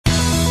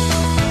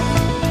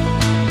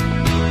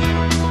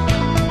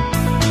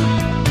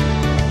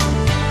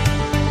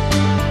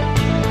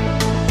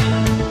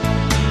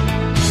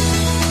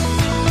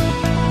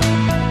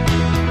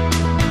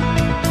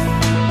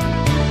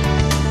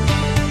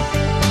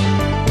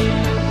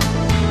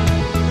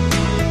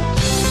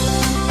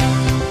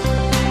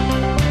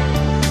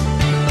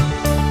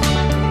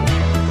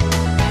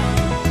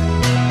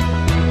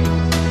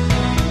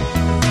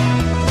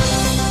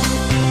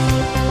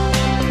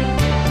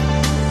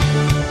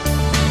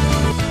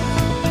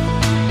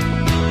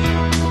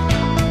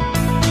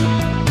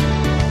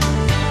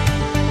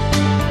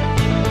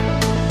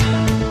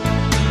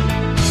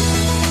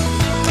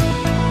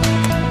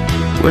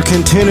We're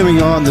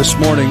continuing on this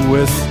morning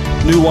with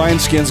new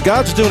wineskins.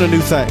 God's doing a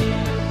new thing.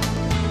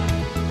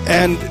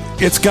 And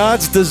it's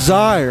God's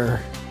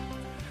desire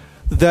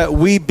that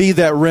we be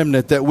that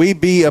remnant, that we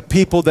be a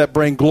people that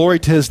bring glory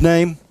to His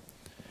name,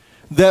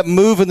 that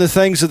move in the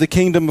things of the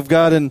kingdom of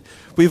God. And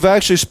we've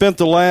actually spent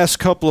the last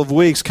couple of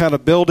weeks kind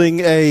of building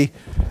a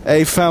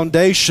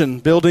foundation,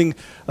 being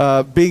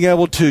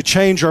able to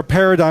change our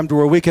paradigm to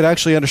where we could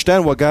actually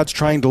understand what God's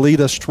trying to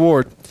lead us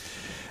toward.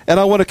 And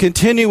I want to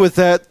continue with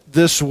that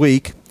this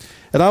week.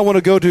 And I want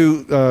to go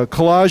to 1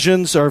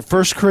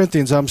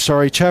 Corinthians,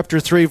 chapter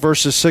 3,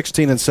 verses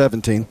 16 and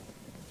 17.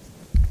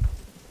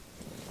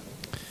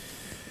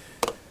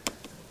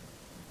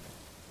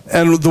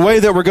 And the way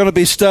that we're going to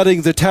be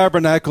studying the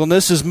tabernacle, and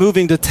this is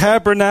moving to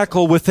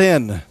Tabernacle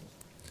Within.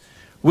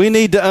 We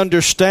need to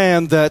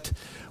understand that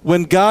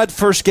when God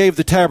first gave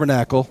the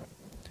tabernacle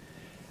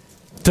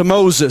to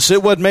Moses,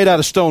 it wasn't made out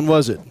of stone,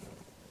 was it?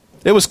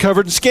 It was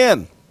covered in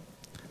skin.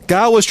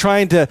 God was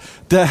trying to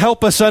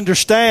help us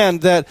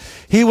understand that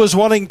He was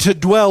wanting to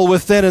dwell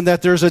within and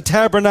that there's a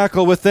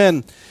tabernacle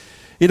within.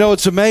 You know,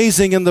 it's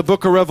amazing in the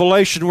book of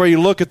Revelation where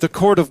you look at the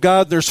court of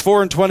God, there's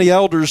 24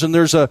 elders and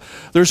there's a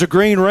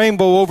green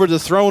rainbow over the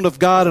throne of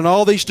God and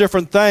all these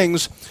different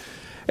things.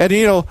 And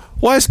you know,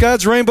 why is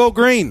God's rainbow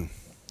green?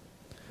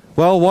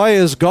 Well, why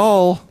is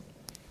gall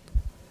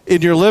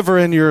in your liver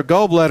and your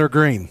gallbladder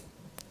green?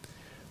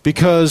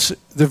 Because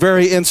the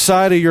very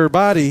inside of your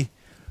body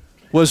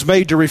was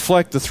made to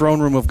reflect the throne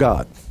room of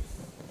God.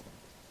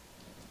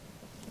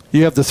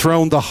 You have the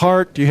throne, the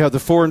heart, you have the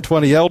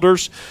 24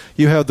 elders,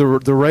 you have the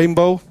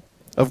rainbow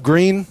of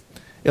green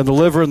in the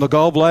liver and the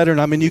gallbladder, and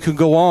I mean, you can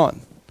go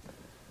on.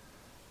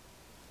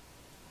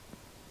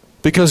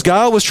 Because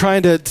God was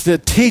trying to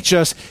teach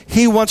us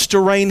He wants to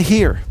reign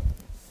here.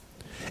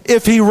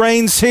 If He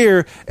reigns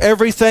here,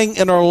 everything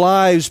in our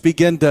lives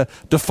begin to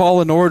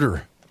fall in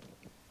order.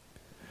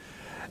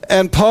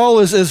 And Paul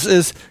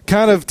is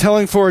kind of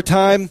telling for a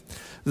time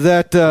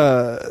that,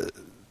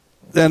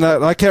 and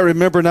I can't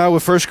remember now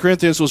if 1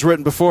 Corinthians was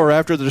written before or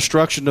after the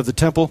destruction of the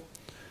temple.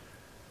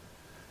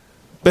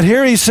 But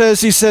here he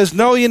says,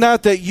 know ye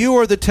not that you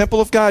are the temple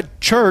of God?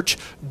 Church,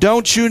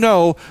 don't you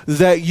know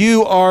that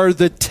you are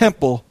the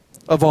temple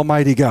of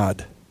Almighty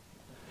God?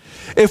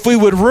 If we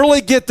would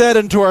really get that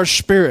into our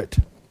spirit,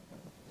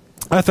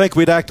 I think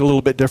we'd act a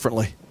little bit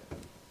differently.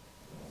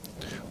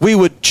 We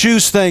would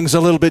choose things a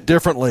little bit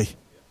differently.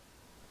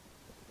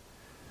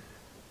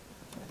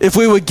 If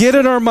we would get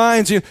in our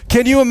minds,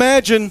 can you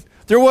imagine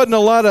there wasn't a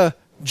lot of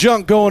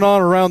junk going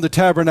on around the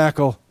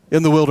tabernacle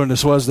in the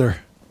wilderness, was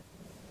there?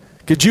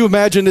 Could you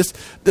imagine this?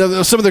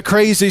 Some of the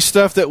crazy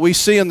stuff that we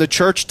see in the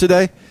church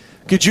today?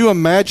 Could you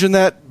imagine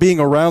that being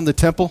around the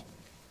temple?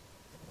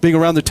 Being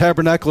around the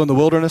tabernacle in the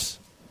wilderness?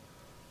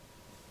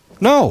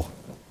 No.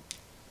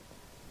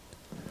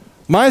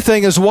 My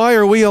thing is, why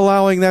are we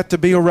allowing that to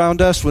be around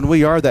us when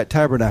we are that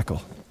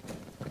tabernacle?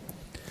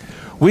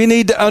 We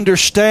need to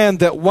understand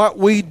that what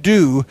we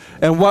do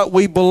and what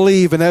we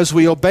believe, and as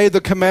we obey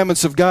the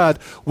commandments of God,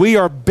 we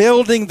are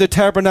building the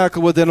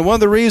tabernacle within. And one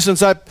of the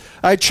reasons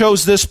I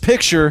chose this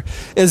picture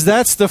is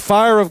that's the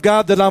fire of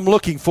God that I'm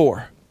looking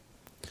for.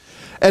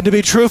 And to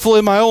be truthful,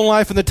 in my own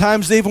life, in the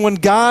times even when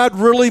God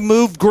really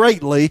moved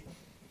greatly,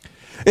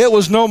 it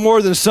was no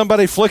more than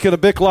somebody flicking a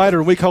Bic lighter,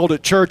 and we called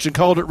it church and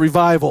called it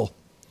revival.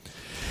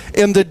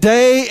 In the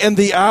day and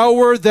the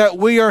hour that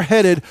we are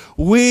headed,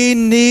 we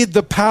need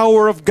the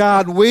power of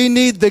God. We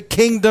need the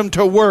kingdom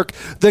to work.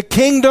 The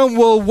kingdom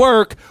will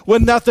work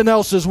when nothing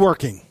else is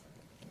working.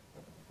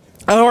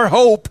 Our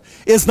hope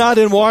is not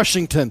in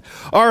Washington.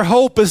 Our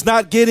hope is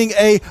not getting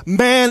a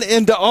man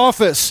into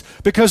office,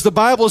 because the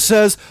Bible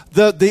says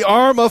that the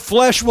arm of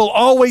flesh will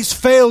always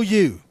fail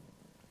you.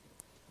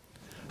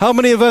 How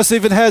many of us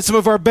even had some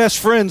of our best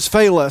friends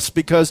fail us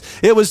because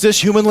it was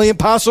just humanly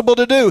impossible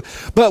to do?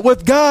 But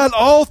with God,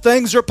 all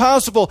things are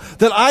possible.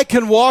 That I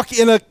can walk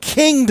in a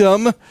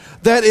kingdom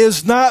that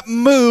is not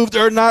moved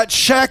or not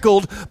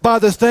shackled by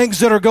the things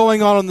that are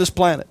going on this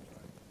planet.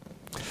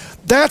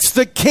 That's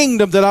the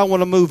kingdom that I want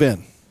to move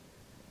in.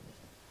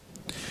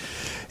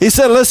 He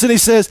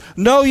says,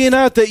 know ye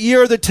not that ye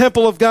are the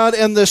temple of God,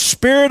 and the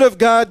Spirit of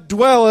God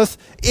dwelleth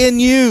in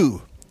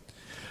you?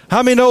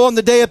 How many know on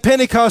the day of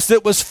Pentecost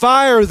it was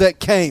fire that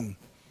came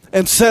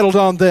and settled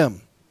on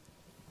them?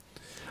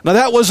 Now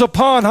that was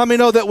upon, how many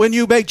know that when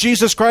you make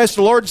Jesus Christ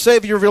the Lord and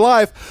Savior of your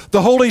life,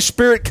 the Holy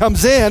Spirit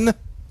comes in.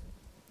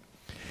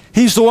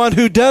 He's the one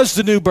who does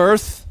the new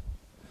birth.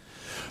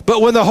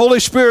 But when the Holy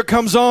Spirit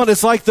comes on,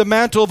 it's like the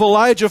mantle of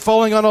Elijah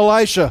falling on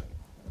Elisha.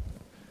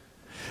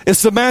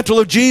 It's the mantle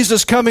of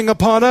Jesus coming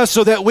upon us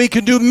so that we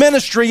can do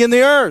ministry in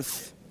the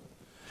earth.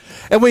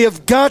 And we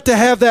have got to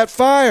have that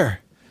fire.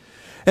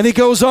 And he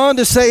goes on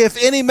to say,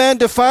 if any man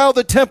defile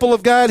the temple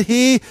of God,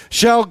 he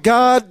shall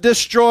God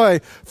destroy.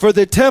 For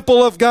the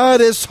temple of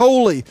God is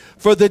holy.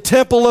 For the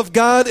temple of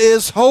God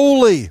is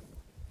holy.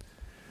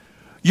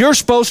 You're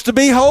supposed to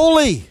be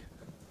holy.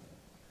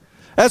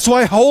 That's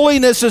why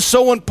holiness is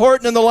so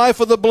important in the life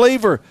of the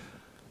believer.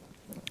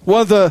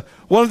 One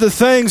One of the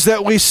things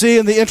that we see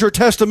in the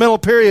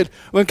intertestamental period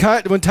when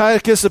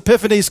Antiochus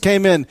Epiphanes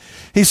came in,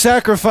 he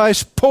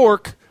sacrificed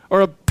pork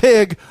or a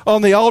pig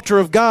on the altar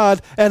of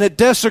God, and it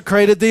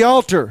desecrated the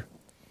altar.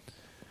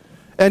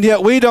 And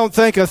yet we don't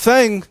think a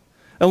thing,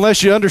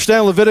 unless you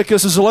understand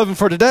Leviticus 11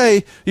 for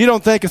today, you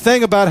don't think a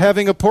thing about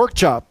having a pork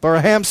chop or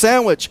a ham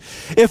sandwich.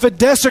 If it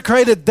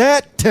desecrated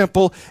that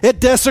temple, it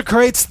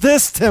desecrates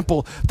this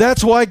temple.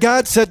 That's why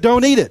God said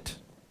don't eat it.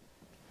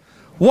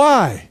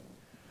 Why?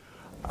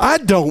 I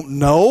don't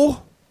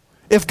know.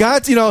 If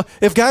God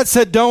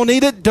said don't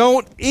eat it,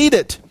 don't eat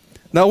it.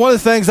 Now, one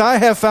of the things I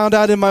have found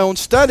out in my own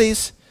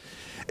studies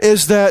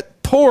is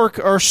that pork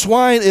or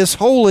swine is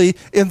holy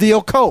in the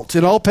occult.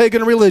 In all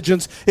pagan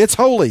religions, it's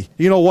holy.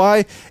 You know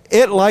why?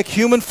 It, like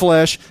human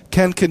flesh,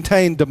 can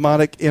contain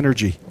demonic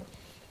energy.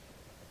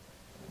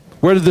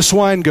 Where did the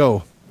swine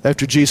go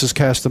after Jesus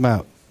cast them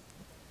out?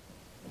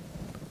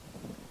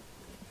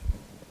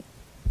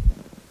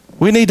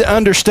 We need to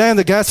understand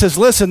that God says,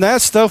 listen,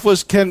 that stuff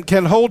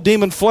can hold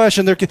demon flesh,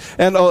 and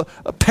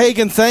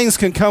pagan things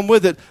can come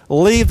with it.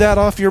 Leave that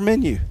off your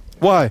menu.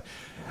 Why?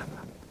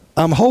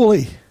 I'm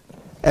holy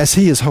as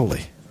he is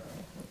holy.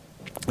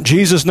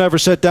 Jesus never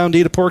sat down to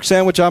eat a pork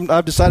sandwich.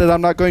 I've decided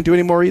I'm not going to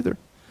anymore either.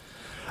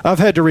 I've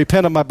had to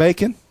repent of my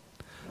bacon.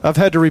 I've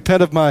had to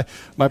repent of my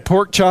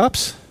pork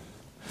chops,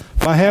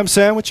 my ham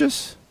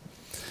sandwiches.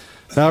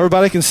 Now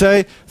everybody can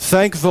say,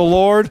 thank the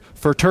Lord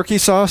for turkey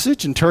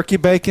sausage and turkey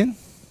bacon.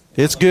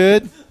 It's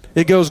good.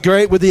 It goes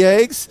great with the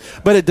eggs,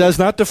 but it does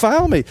not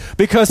defile me.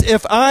 Because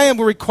if I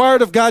am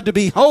required of God to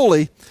be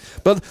holy,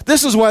 but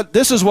this is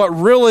what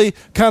really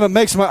kind of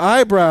makes my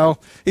eyebrow.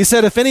 He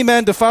said, if any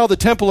man defile the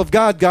temple of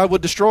God, God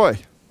would destroy.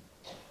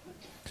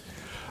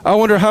 I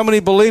wonder how many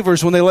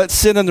believers, when they let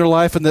sin in their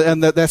life and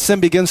that sin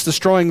begins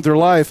destroying their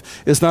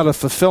life, is not a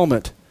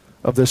fulfillment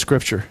of this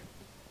scripture.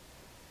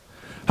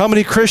 How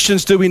many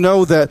Christians do we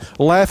know that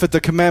laugh at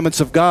the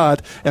commandments of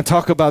God and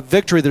talk about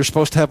victory they're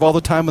supposed to have all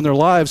the time in their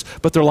lives,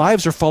 but their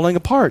lives are falling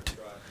apart?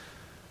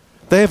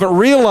 They haven't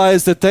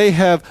realized that they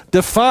have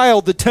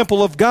defiled the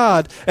temple of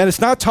God. And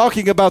it's not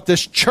talking about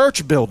this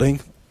church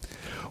building.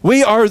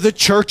 We are the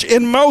church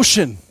in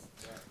motion.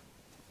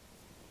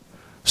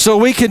 So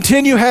we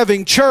continue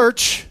having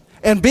church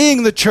and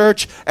being the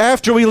church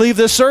after we leave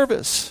this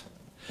service.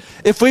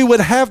 If we would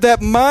have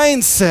that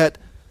mindset,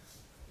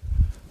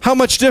 how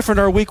much different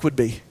our week would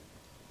be.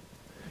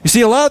 You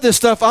see, a lot of this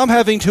stuff I'm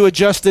having to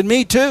adjust in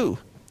me too.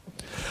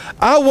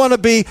 I want to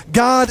be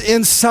God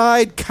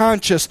inside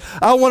conscious.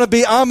 I want to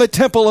be I'm a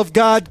temple of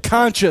God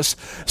conscious,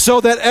 so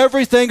that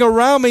everything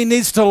around me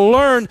needs to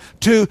learn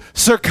to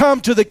succumb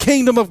to the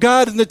kingdom of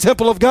God and the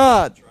temple of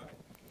God.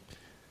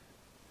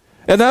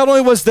 And not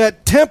only was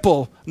that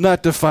temple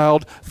not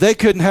defiled, they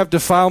couldn't have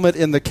defilement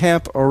in the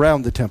camp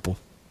around the temple.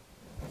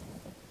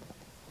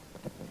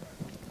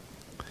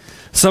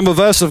 Some of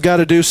us have got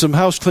to do some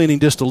house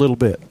cleaning just a little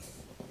bit.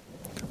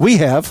 We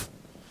have.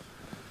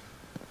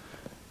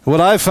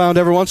 What I've found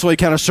every once in a while, you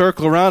kind of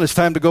circle around, it's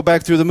time to go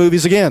back through the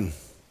movies again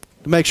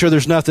to make sure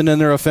there's nothing in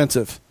there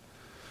offensive.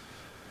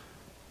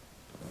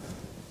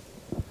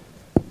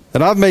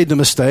 And I've made the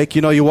mistake.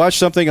 You know, you watch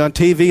something on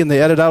TV and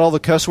they edit out all the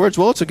cuss words.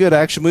 Well, it's a good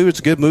action movie. It's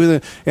a good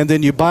movie. And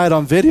then you buy it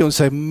on video and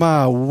say,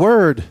 my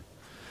word,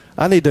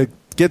 I need to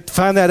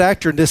find that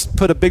actor and just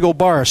put a big old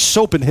bar of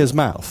soap in his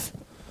mouth.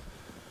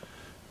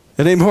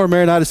 And anymore,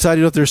 Mary and I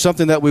decided if there's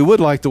something that we would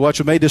like to watch,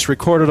 we may just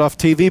record it off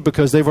TV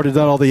because they've already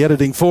done all the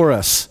editing for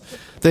us.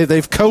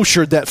 They've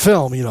koshered that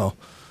film, you know.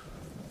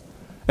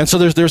 And so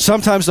there's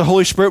sometimes the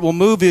Holy Spirit will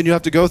move you and you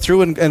have to go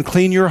through and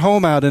clean your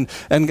home out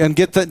and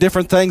get the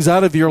different things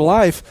out of your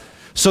life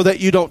so that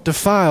you don't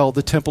defile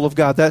the temple of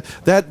God.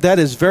 That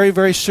is very,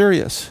 very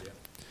serious.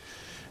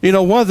 You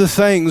know, one of the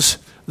things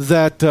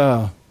that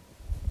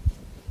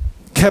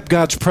kept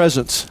God's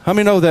presence, how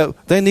many know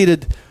that they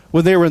needed,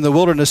 when they were in the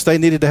wilderness, they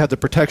needed to have the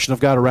protection of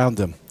God around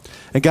them.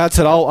 And God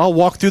said, I'll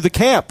walk through the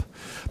camp,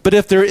 but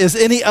if there is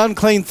any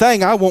unclean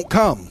thing, I won't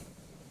come.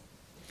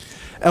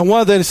 And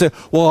one of them said,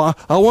 well,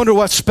 I wonder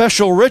what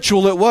special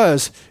ritual it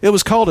was. It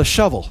was called a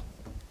shovel.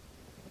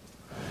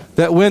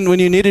 That when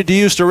you needed to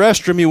use the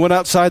restroom, you went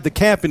outside the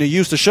camp and you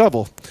used a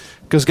shovel.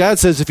 Because God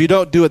says, if you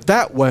don't do it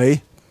that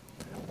way,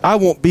 I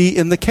won't be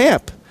in the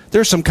camp.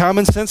 There's some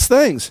common sense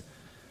things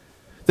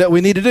that we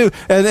need to do.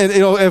 And you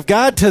know, if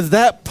God to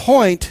that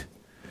point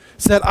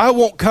said, I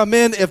won't come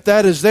in if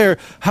that is there,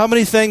 how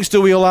many things do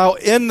we allow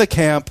in the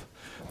camp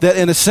that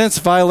in a sense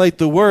violate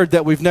the word,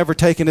 that we've never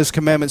taken his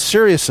commandments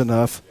serious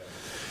enough?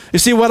 You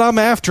see, what I'm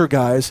after,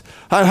 guys,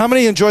 how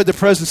many enjoyed the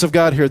presence of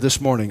God here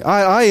this morning?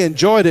 I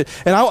enjoyed it,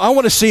 and I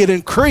want to see it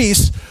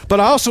increase,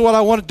 but also what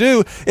I want to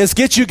do is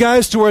get you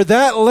guys to where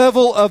that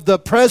level of the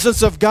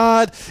presence of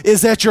God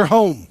is at your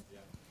home.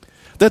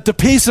 That the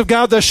peace of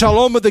God, the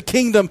shalom of the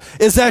kingdom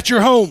is at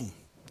your home.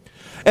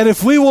 And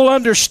if we will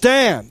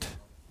understand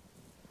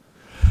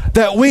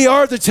that we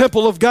are the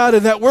temple of God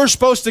and that we're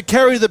supposed to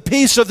carry the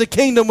peace of the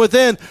kingdom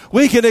within,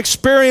 we can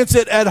experience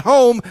it at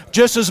home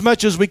just as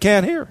much as we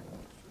can here.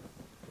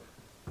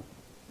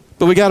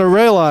 But we got to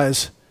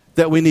realize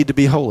that we need to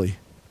be holy.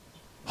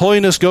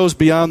 Holiness goes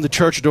beyond the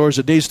church doors.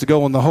 It needs to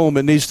go in the home.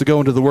 It needs to go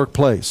into the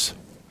workplace.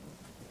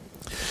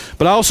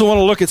 But I also want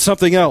to look at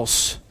something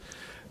else.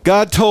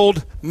 God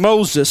told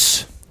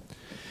Moses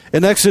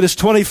in Exodus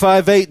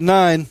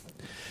 25:8-9,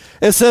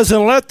 it says,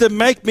 "And let them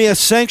make me a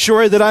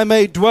sanctuary that I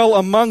may dwell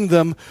among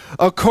them,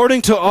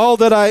 according to all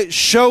that I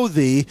show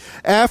thee,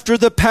 after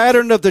the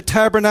pattern of the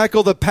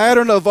tabernacle, the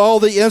pattern of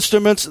all the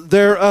instruments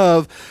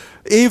thereof.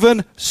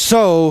 Even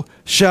so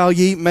shall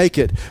ye make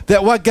it."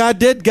 That what God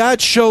did,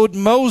 God showed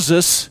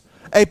Moses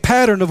a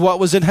pattern of what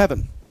was in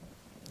heaven.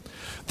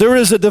 There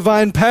is a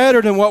divine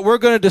pattern, and what we're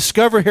going to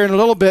discover here in a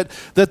little bit,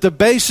 that the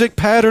basic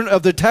pattern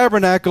of the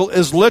tabernacle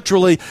is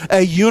literally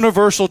a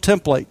universal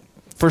template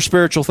for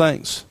spiritual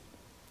things.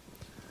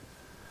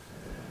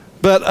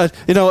 But,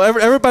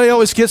 everybody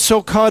always gets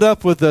so caught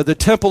up with the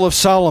Temple of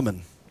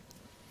Solomon.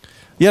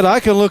 Yet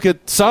I can look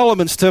at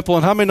Solomon's temple,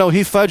 and how many know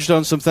he fudged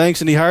on some things,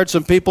 and he hired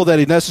some people that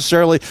he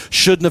necessarily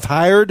shouldn't have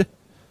hired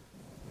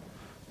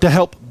to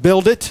help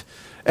build it.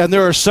 And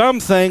there are some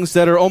things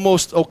that are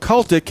almost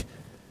occultic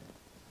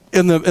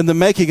in the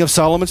making of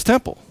Solomon's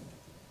temple.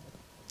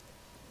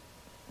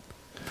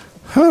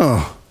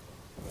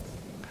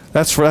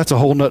 That's a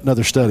whole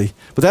another study.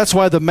 But that's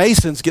why the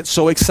Masons get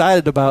so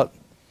excited about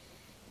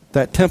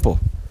that temple.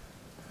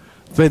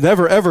 They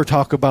never ever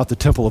talk about the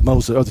temple of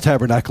Moses or the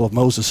tabernacle of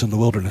Moses in the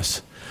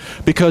wilderness,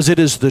 because it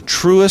is the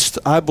truest,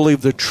 I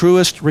believe, the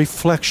truest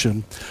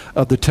reflection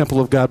of the temple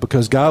of God,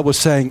 because God was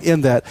saying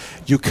in that,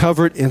 you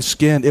covered in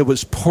skin, it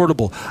was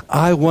portable.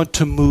 I want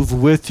to move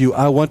with you.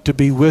 I want to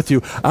be with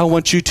you. I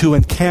want you to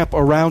encamp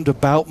around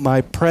about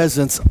my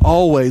presence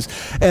always.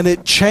 And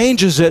it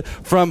changes it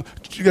from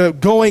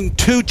going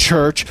to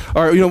church,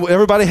 or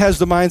everybody has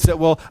the mindset,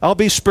 well, I'll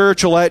be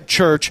spiritual at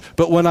church,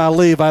 but when I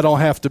leave, I don't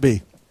have to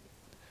be.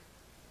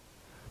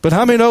 But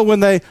how many know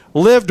when they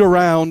lived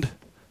around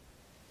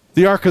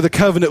the Ark of the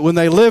Covenant, when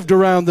they lived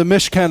around the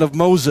Mishkan of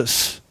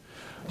Moses,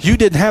 you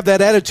didn't have that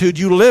attitude.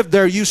 You lived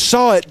there. You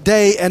saw it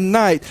day and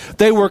night.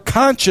 They were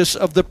conscious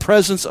of the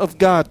presence of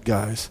God,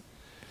 guys.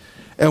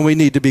 And we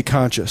need to be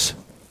conscious.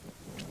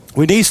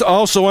 We need to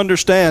also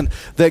understand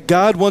that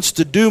God wants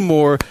to do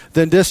more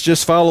than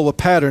just follow a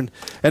pattern.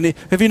 And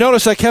have you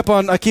noticed I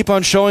keep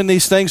on showing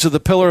these things of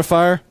the pillar of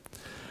fire?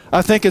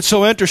 I think it's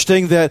so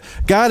interesting that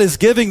God is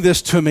giving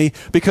this to me,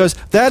 because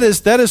that is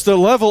the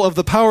level of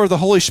the power of the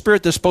Holy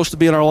Spirit that's supposed to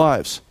be in our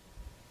lives.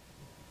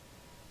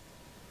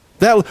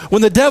 That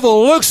when the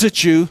devil looks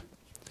at you,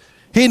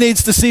 he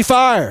needs to see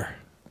fire.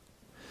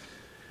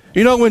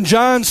 When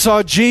John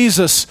saw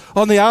Jesus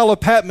on the Isle of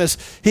Patmos,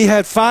 he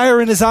had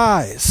fire in his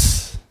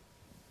eyes.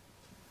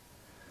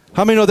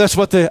 How many know that's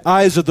what the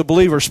eyes of the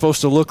believer are supposed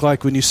to look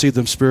like when you see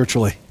them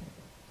spiritually?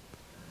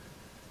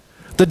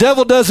 The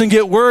devil doesn't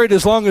get worried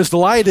as long as the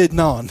light isn't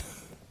on.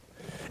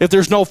 If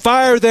there's no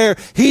fire there,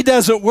 he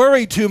doesn't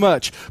worry too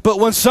much. But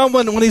when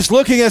he's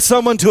looking at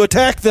someone to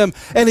attack them,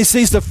 and he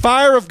sees the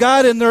fire of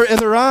God in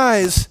their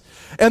eyes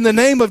and the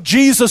name of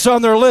Jesus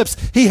on their lips,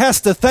 he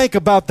has to think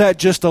about that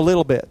just a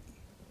little bit.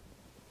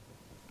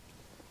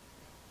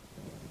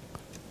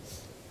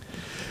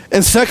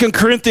 In 2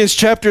 Corinthians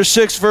chapter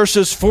 6,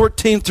 verses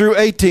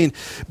 14-18,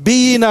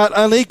 "Be ye not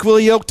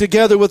unequally yoked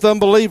together with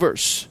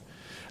unbelievers."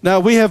 Now,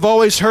 we have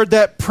always heard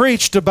that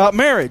preached about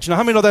marriage. Now,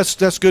 how many know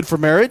that's good for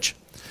marriage?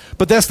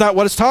 But that's not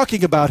what it's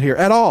talking about here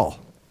at all.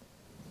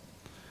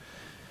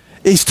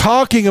 He's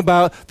talking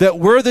about that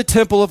we're the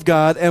temple of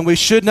God, and we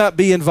should not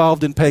be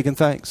involved in pagan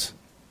things.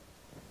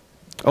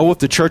 Oh, if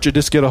the church would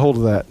just get a hold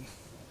of that.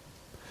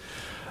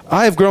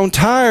 I have grown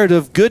tired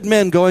of good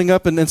men going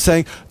up and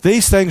saying,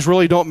 these things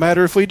really don't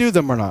matter if we do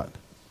them or not.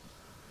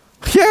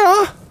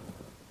 Yeah.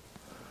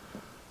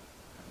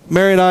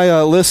 Mary and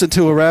I listened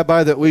to a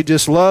rabbi that we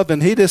just love,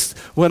 and he just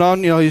went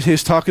on,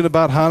 he's talking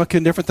about Hanukkah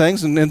and different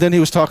things, and then he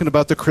was talking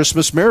about the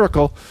Christmas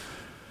miracle.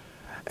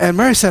 And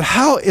Mary said,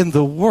 how in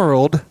the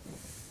world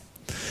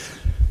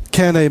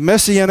can a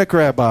Messianic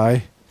rabbi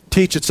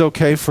teach it's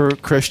okay for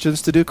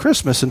Christians to do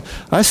Christmas? And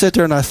I sat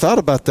there and I thought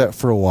about that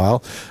for a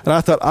while, and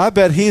I thought, I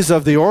bet he's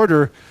of the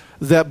order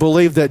that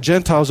believe that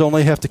Gentiles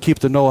only have to keep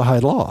the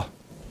Noahide law.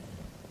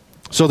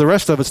 So the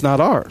rest of it's not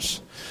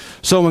ours.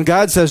 So when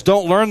God says,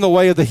 don't learn the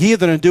way of the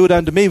heathen and do it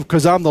unto me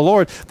because I'm the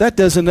Lord, that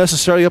doesn't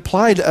necessarily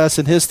apply to us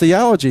in his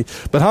theology.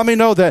 But how many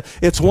know that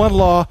it's one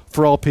law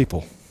for all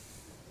people?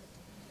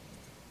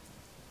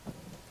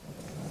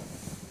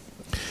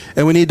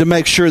 And we need to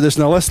make sure this.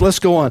 Now let's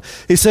go on.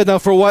 He said, now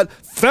for what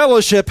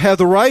fellowship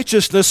hath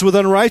righteousness with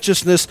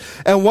unrighteousness,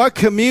 and what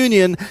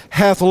communion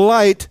hath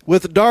light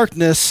with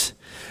darkness,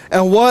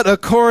 and what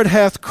accord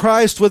hath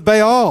Christ with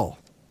Baal?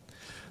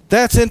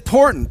 That's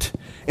important.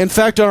 In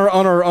fact,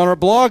 on our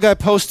blog, I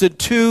posted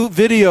 2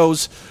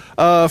 videos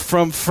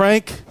from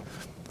Frank,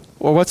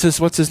 or what's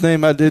his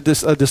name? I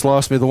just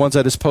lost me. The ones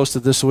I just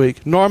posted this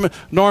week. Norm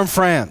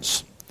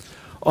Franz,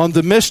 on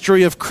the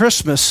mystery of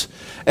Christmas,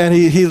 and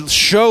he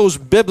shows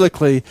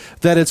biblically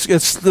that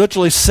it's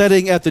literally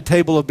sitting at the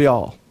table of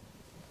Baal.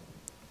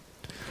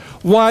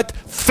 What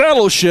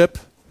fellowship?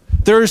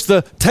 There's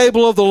the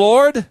table of the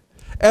Lord,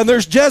 and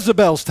there's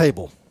Jezebel's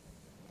table.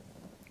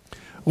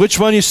 Which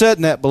one are you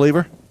sitting at,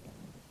 believer?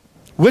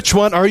 Which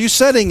one are you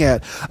sitting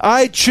at?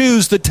 I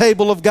choose the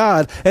table of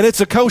God, and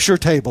it's a kosher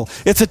table.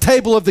 It's a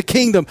table of the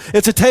kingdom.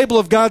 It's a table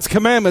of God's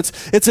commandments.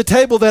 It's a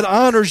table that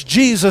honors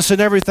Jesus in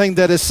everything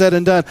that is said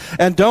and done.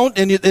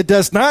 And it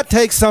does not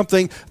take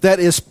something that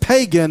is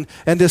pagan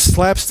and just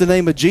slaps the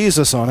name of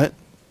Jesus on it.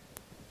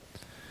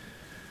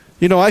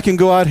 You know, I can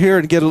go out here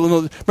and get a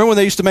little... Remember when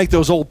they used to make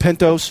those old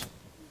Pintos?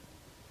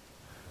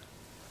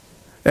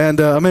 And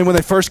when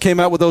they first came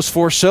out with those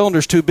 4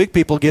 cylinders, 2 big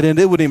people get in,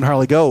 it wouldn't even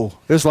hardly go.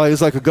 It's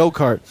like a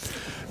go-kart.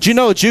 Do you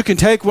know that you can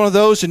take one of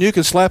those and you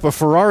can slap a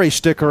Ferrari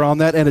sticker on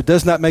that, and it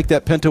does not make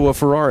that Pinto a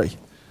Ferrari?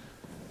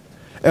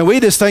 And we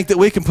just think that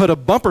we can put a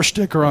bumper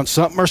sticker on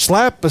something or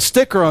slap a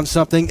sticker on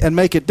something and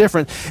make it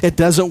different. It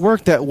doesn't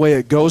work that way.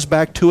 It goes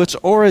back to its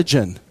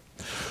origin.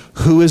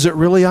 Who is it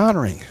really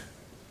honoring?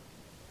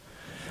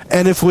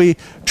 And if we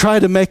try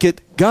to make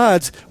it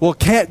God's, well,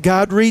 can't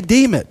God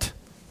redeem it?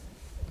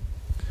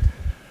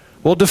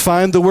 We'll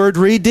define the word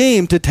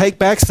redeem to take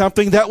back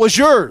something that was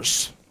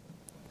yours.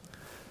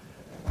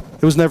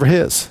 It was never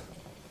his.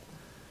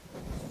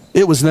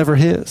 It was never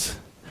his.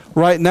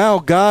 Right now,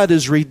 God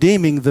is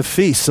redeeming the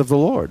feasts of the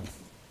Lord,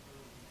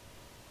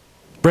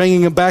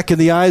 bringing them back in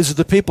the eyes of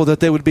the people that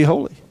they would be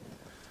holy.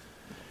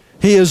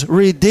 He is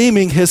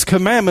redeeming his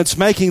commandments,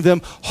 making them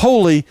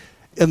holy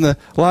in the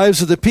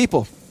lives of the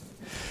people.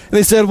 And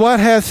he said, what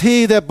hath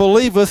he that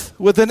believeth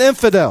with an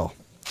infidel?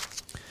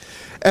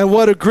 And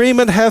what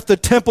agreement hath the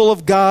temple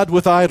of God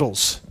with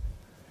idols?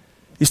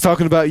 He's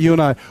talking about you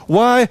and I.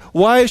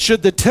 Why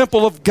should the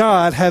temple of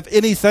God have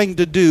anything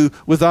to do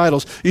with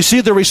idols? You see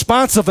the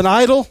response of an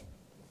idol?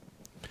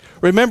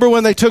 Remember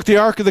when they took the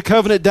Ark of the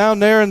Covenant down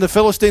there and the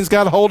Philistines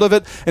got a hold of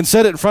it and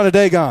set it in front of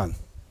Dagon?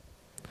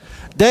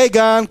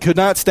 Dagon could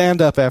not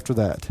stand up after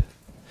that.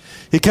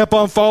 He kept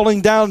on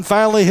falling down, and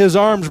finally his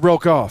arms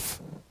broke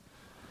off.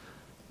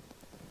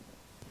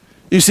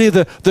 You see,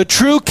 the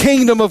true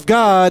kingdom of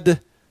God...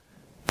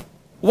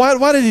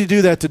 Why did he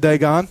do that to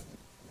Dagon?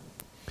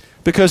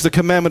 Because the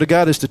commandment of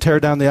God is to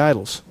tear down the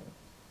idols.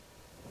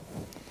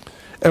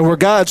 And where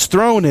God's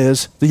throne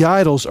is, the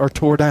idols are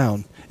tore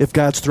down if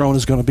God's throne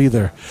is going to be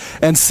there.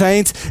 And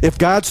saints, if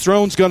God's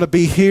throne's going to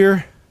be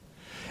here,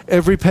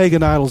 every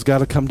pagan idol's got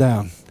to come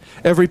down.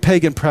 Every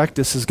pagan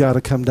practice has got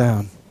to come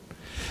down.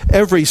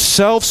 Every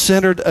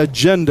self-centered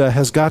agenda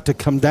has got to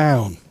come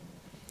down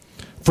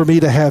for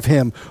me to have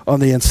him on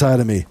the inside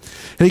of me.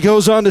 And he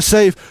goes on to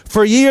say,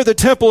 for ye are the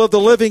temple of the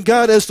living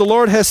God, as the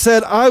Lord has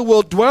said, I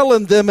will dwell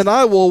in them, and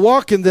I will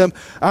walk in them.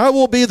 I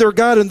will be their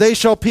God, and they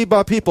shall be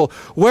my people.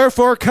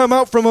 Wherefore come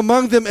out from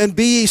among them, and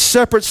be ye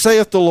separate,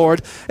 saith the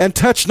Lord, and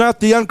touch not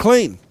the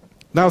unclean.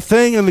 Now,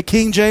 thing in the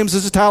King James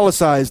is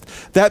italicized.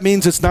 That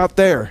means it's not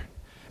there.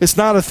 It's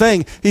not a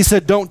thing. He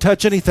said, don't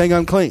touch anything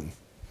unclean.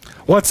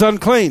 What's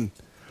unclean?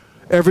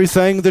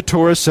 Everything the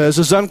Torah says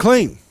is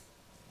unclean.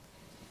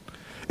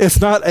 It's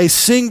not a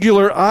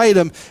singular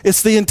item.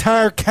 It's the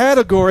entire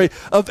category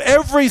of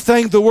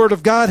everything the Word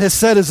of God has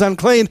said is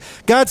unclean.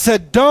 God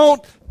said,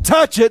 don't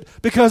touch it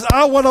because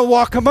I want to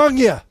walk among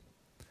you.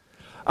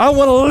 I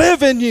want to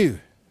live in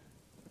you.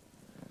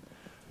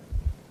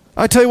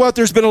 I tell you what,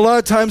 there's been a lot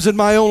of times in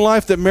my own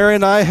life that Mary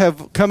and I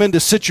have come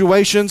into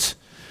situations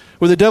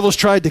where the devil's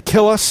tried to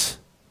kill us.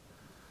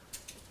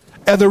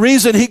 And the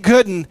reason he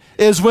couldn't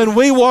is when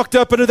we walked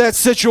up into that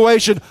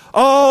situation,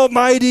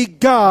 Almighty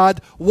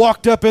God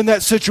walked up in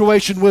that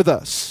situation with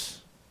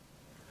us.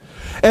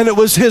 And it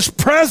was his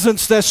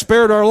presence that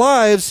spared our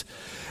lives.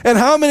 And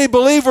how many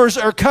believers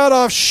are cut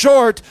off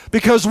short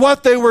because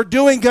what they were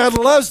doing, God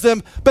loves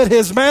them, but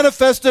his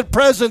manifested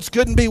presence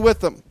couldn't be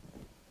with them.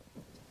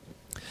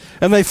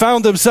 And they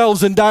found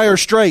themselves in dire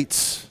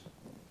straits.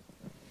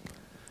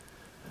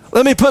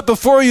 Let me put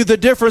before you the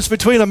difference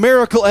between a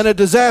miracle and a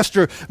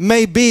disaster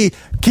may be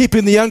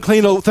keeping the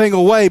unclean thing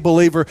away,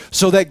 believer,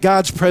 so that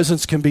God's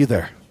presence can be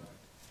there.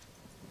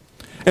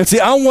 And see,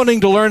 I'm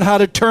wanting to learn how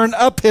to turn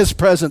up his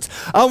presence.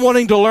 I'm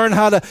wanting to learn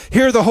how to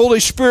hear the Holy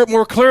Spirit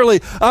more clearly.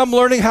 I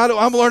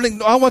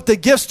want the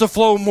gifts to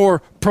flow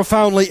more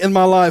profoundly in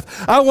my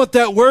life. I want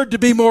that word to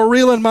be more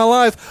real in my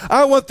life.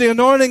 I want the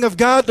anointing of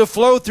God to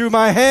flow through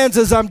my hands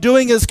as I'm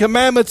doing his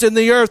commandments in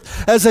the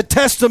earth as a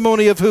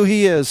testimony of who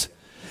he is.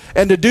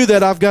 And to do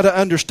that, I've got to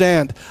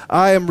understand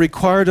I am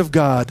required of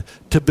God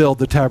to build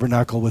the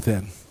tabernacle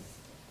within.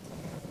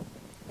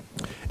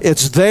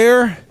 It's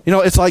there. You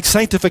know, it's like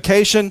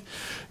sanctification.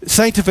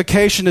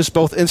 Sanctification is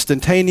both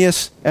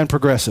instantaneous and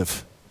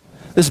progressive.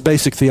 This is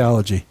basic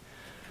theology.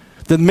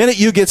 The minute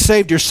you get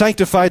saved, you're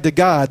sanctified to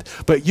God,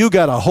 but you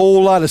got a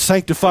whole lot of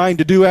sanctifying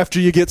to do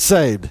after you get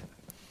saved.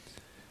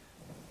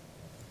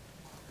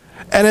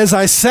 And as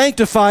I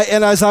sanctify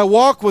and as I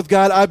walk with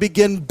God, I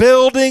begin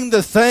building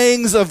the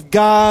things of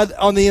God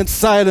on the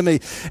inside of me.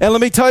 And let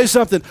me tell you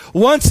something.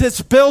 Once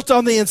it's built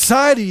on the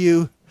inside of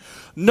you,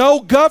 no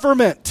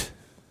government,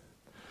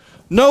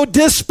 no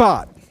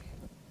despot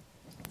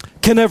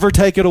can ever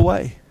take it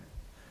away.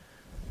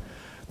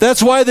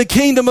 That's why the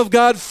kingdom of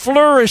God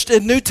flourished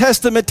in New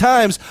Testament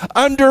times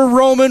under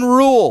Roman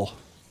rule.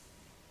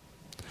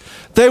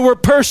 They were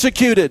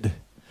persecuted.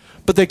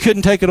 but they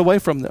couldn't take it away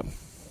from them.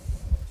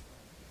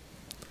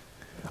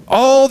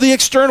 All the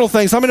external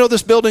things. How many know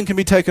this building can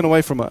be taken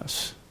away from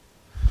us?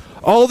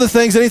 All the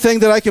things, anything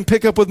that I can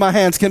pick up with my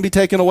hands can be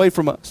taken away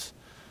from us.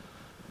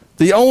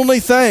 The only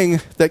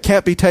thing that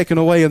can't be taken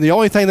away and the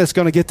only thing that's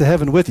going to get to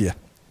heaven with you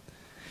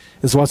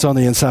is what's on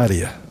the inside of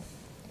you.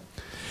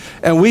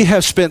 And we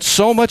have spent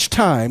so much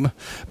time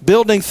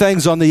building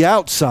things on the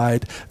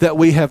outside that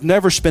we have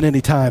never spent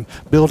any time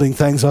building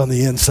things on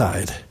the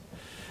inside.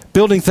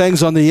 Building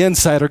things on the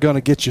inside are going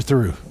to get you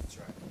through.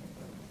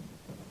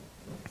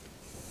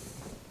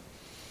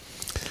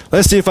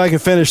 Let's see if I can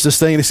finish this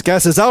thing. This guy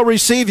says, I'll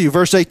receive you,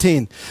 verse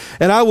 18,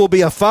 and I will be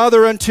a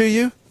father unto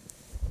you.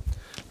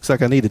 Looks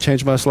like I need to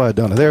change my slide,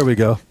 don't I? There we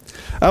go.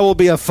 I will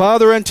be a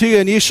father unto you,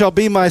 and ye shall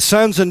be my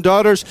sons and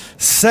daughters,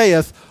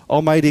 saith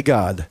Almighty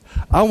God.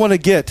 I want to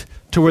get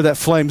to where that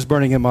flame's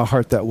burning in my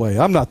heart that way.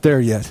 I'm not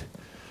there yet.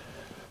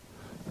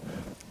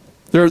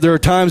 There are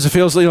times it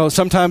feels,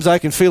 sometimes I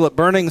can feel it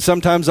burning.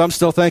 Sometimes I'm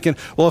still thinking,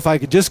 well, if I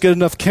could just get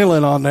enough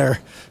killing on there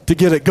to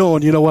get it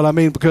going, you know what I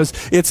mean? Because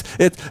it's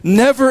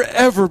never,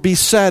 ever be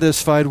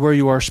satisfied where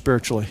you are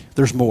spiritually.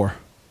 There's more.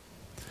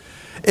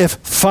 If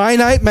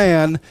finite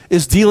man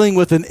is dealing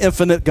with an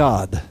infinite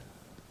God,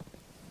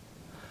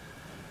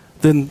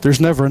 then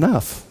there's never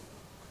enough.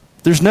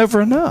 There's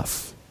never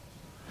enough.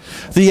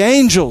 The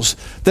angels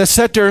that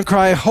sit there and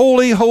cry,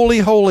 holy, holy,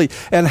 holy,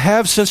 and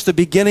have since the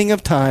beginning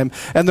of time.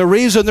 And the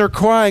reason they're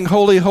crying,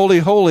 holy, holy,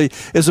 holy,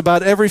 is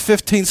about every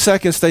 15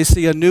 seconds they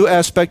see a new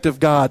aspect of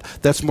God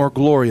that's more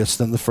glorious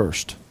than the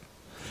first.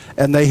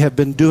 And they have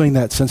been doing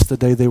that since the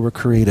day they were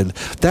created.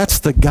 That's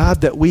the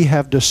God that we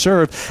have to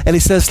serve. And he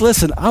says,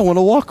 listen, I want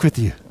to walk with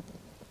you.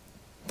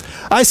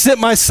 I sent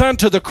my son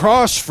to the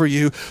cross for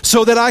you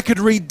so that I could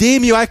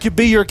redeem you. I could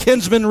be your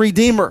kinsman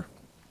redeemer.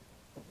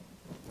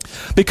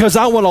 Because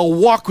I want to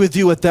walk with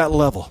you at that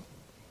level.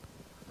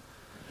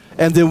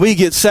 And then we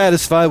get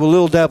satisfied with a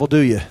little dabble, do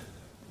you?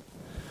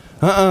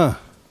 I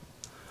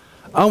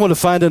want to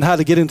find out how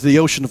to get into the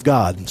ocean of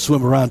God and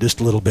swim around just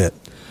a little bit.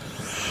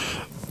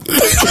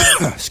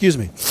 Excuse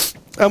me.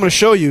 I'm going to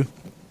show you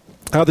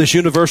how this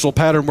universal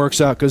pattern works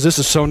out because this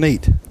is so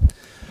neat.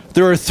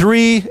 There are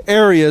 3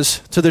 areas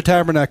to the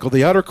tabernacle: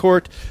 the outer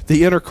court,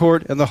 the inner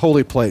court, and the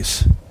holy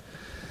place.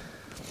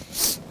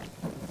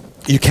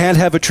 You can't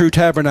have a true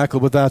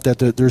tabernacle without that.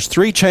 There's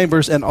 3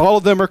 chambers, and all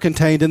of them are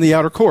contained in the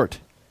outer court.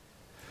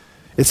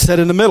 It's set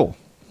in the middle.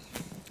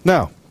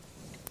 Now,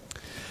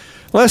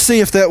 let's see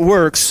if that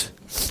works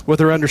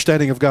with our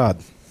understanding of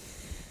God.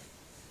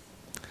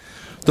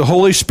 The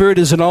Holy Spirit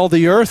is in all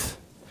the earth,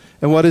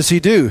 and what does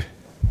he do?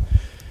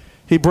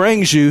 He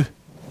brings you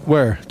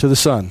where? To the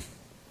Son.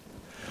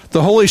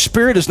 The Holy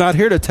Spirit is not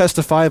here to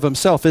testify of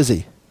himself, is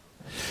he?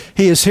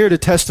 He is here to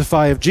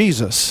testify of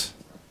Jesus.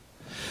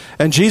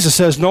 And Jesus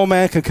says, no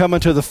man can come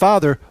unto the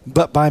Father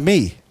but by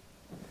me.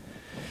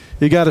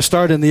 You got to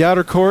start in the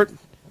outer court.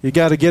 You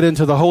got to get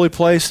into the holy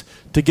place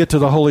to get to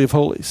the Holy of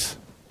Holies.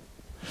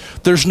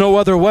 There's no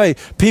other way.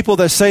 People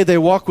that say they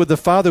walk with the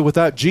Father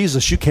without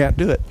Jesus, you can't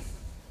do it.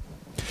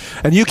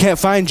 And you can't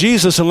find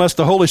Jesus unless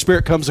the Holy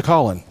Spirit comes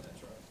a-calling.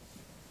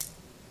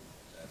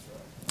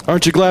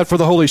 Aren't you glad for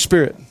the Holy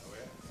Spirit?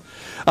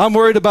 I'm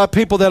worried about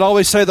people that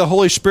always say the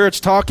Holy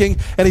Spirit's talking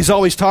and he's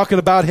always talking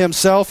about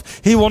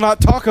himself. He will not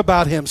talk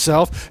about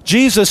himself.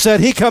 Jesus said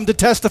he come to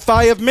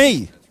testify of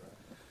me.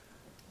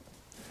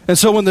 And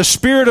so when the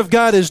Spirit of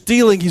God is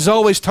dealing, he's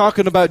always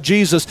talking about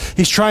Jesus.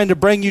 He's trying to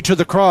bring you to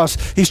the cross.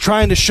 He's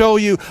trying to show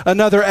you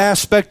another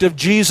aspect of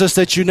Jesus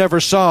that you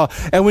never saw.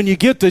 And when you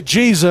get to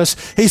Jesus,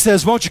 he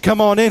says, won't you come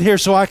on in here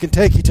so I can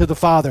take you to the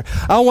Father?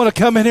 I want to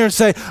come in here and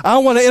say, I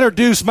want to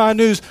introduce my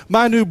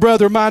new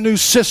brother, my new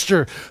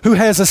sister who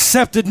has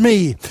accepted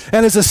me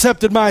and has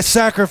accepted my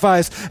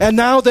sacrifice. And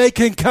now they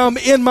can come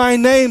in my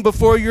name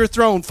before your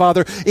throne,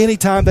 Father,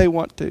 anytime they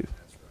want to.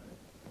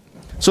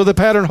 So the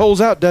pattern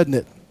holds out, doesn't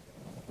it?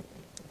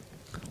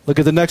 Look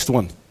at the next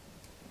one.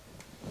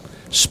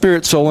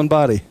 Spirit, soul, and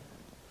body.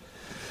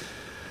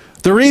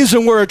 The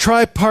reason we're a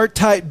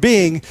tripartite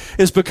being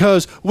is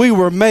because we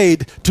were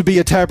made to be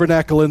a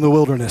tabernacle in the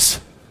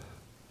wilderness.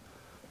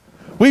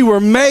 We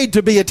were made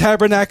to be a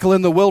tabernacle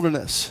in the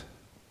wilderness.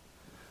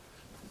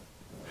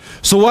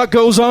 So what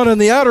goes on in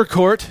the outer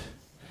court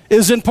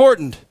is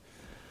important.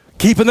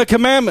 Keeping the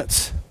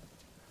commandments.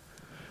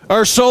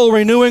 Our soul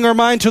renewing our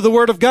mind to the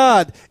Word of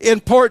God,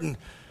 important.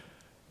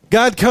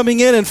 God coming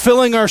in and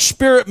filling our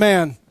spirit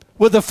man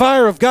with the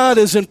fire of God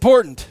is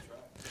important.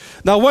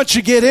 Now once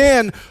you get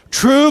in,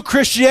 true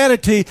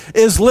Christianity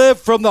is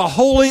lived from the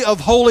Holy of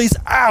Holies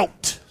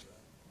out.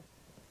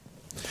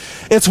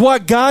 It's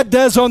what God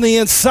does on the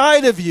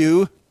inside of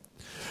you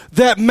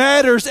that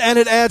matters, and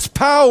it adds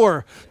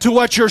power to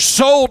what your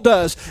soul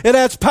does. It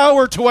adds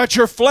power to what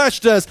your flesh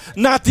does,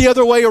 not the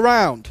other way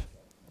around.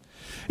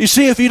 You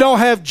see, if you don't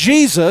have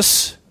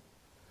Jesus,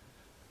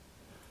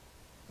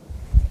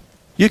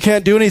 you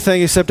can't do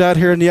anything except out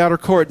here in the outer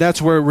court.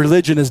 That's where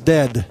religion is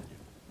dead.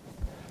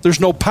 There's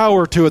no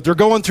power to it. They're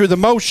going through the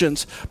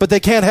motions, but they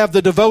can't have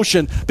the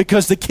devotion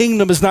because the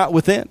kingdom is not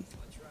within.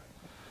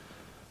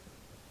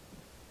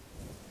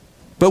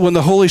 But when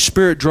the Holy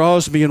Spirit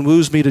draws me and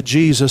woos me to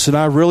Jesus, and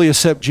I really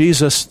accept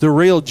Jesus, the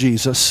real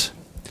Jesus.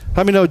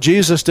 How many know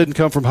Jesus didn't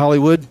come from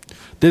Hollywood?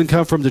 Didn't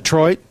come from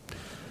Detroit?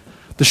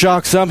 To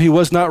shock some, he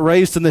was not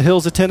raised in the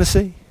hills of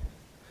Tennessee.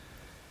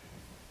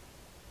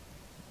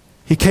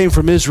 He came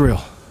from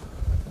Israel.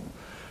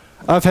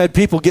 I've had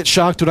people get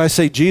shocked when I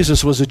say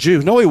Jesus was a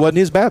Jew. No, he wasn't.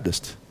 He was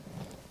Baptist.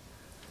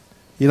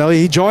 You know,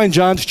 he joined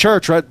John's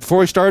church right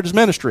before he started his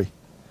ministry.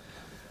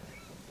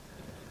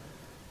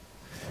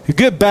 A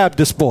good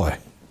Baptist boy.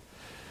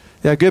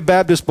 Yeah, a good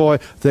Baptist boy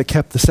that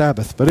kept the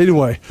Sabbath. But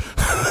anyway,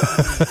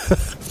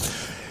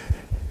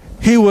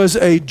 he was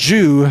a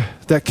Jew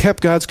that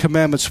kept God's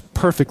commandments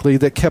perfectly,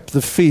 that kept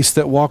the feast,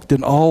 that walked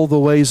in all the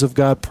ways of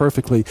God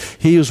perfectly.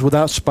 He was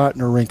without spot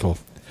nor wrinkle.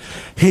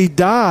 He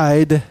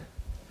died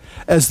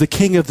as the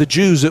King of the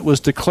Jews. It was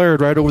declared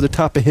right over the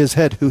top of his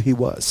head who he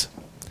was.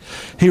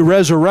 He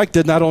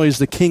resurrected not only as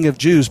the King of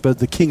Jews, but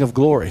the King of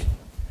glory.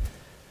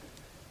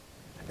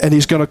 And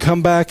he's going to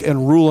come back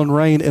and rule and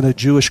reign in a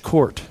Jewish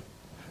court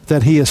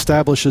that he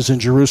establishes in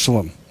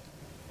Jerusalem.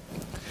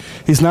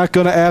 He's not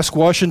going to ask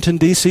Washington,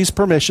 D.C.'s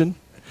permission.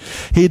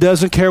 He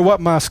doesn't care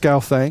what Moscow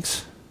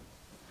thinks.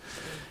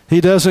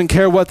 He doesn't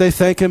care what they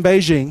think in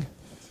Beijing.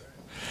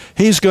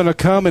 He's going to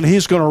come and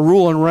he's going to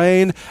rule and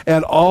reign,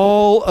 and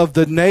all of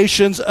the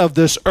nations of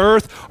this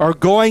earth are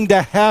going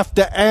to have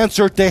to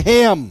answer to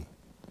him.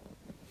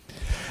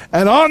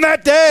 And on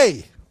that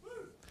day,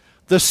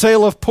 the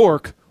sale of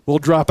pork will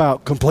drop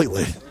out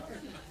completely.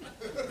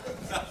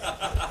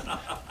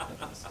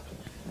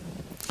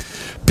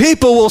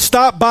 People will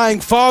stop buying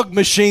fog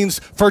machines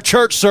for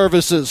church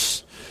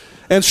services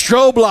and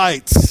strobe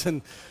lights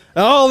and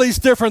all these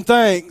different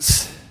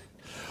things.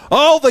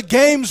 All the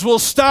games will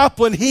stop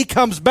when he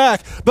comes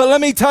back. But let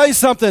me tell you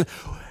something.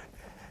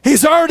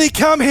 He's already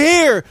come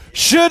here.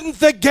 Shouldn't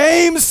the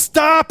games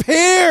stop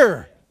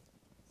here?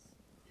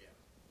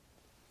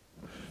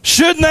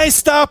 Shouldn't they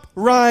stop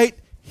right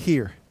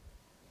here?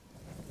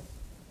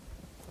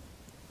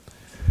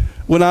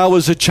 When I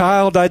was a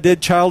child, I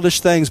did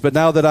childish things, but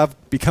now that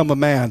I've become a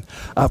man,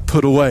 I've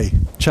put away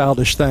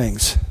childish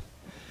things.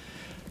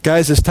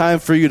 Guys, it's time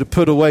for you to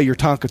put away your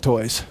Tonka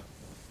toys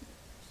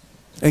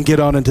and get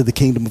on into the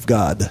kingdom of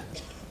God.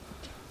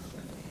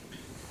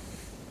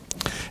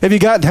 Have you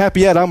gotten happy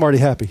yet? I'm already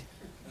happy.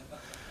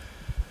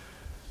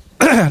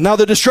 Now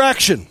the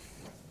distraction.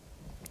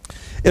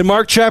 In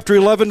Mark chapter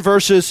 11,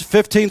 verses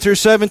 15 through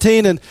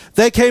 17, and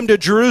they came to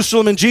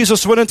Jerusalem, and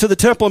Jesus went into the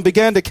temple and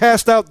began to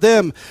cast out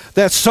them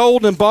that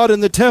sold and bought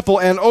in the temple,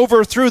 and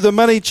overthrew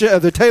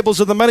the tables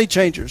of the money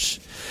changers,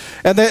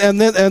 and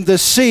the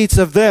seats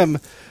of them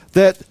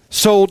that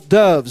sold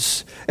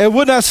doves, and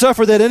would not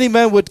suffer that any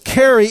man would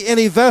carry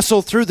any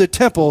vessel through the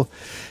temple.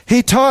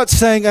 He taught,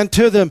 saying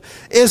unto them,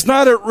 Is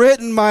not it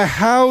written, My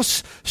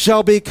house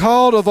shall be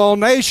called of all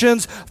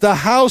nations the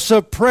house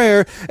of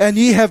prayer, and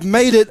ye have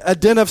made it a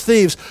den of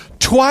thieves?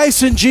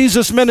 Twice in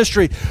Jesus'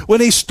 ministry.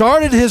 When he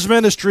started his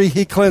ministry,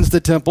 he cleansed the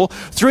temple.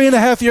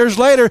 3.5 years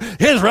later,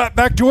 he's right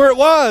back to where it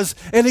was,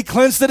 and he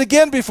cleansed it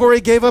again before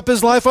he gave up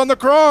his life on the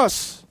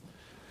cross.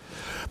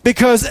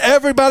 Because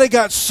everybody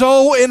got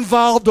so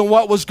involved in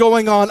what was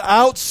going on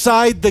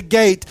outside the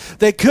gate,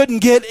 they couldn't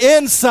get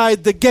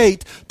inside the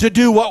gate to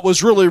do what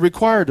was really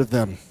required of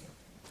them.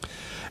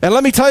 And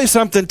let me tell you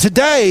something.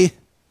 Today,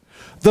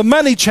 the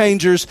money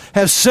changers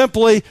have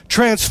simply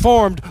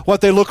transformed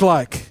what they look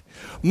like.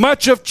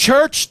 Much of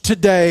church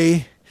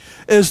today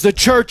is the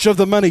church of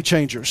the money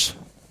changers.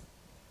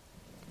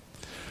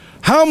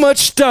 How much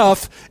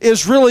stuff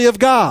is really of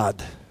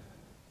God?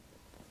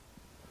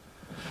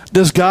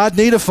 Does God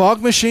need a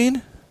fog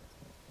machine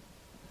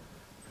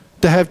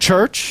to have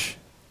church?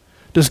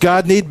 Does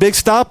God need big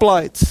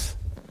stoplights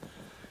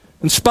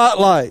and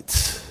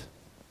spotlights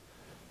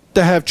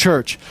to have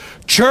church?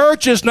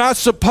 Church is not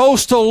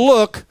supposed to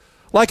look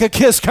like a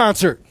Kiss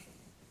concert.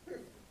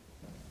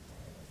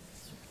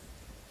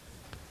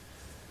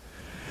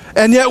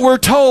 And yet we're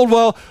told,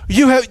 well,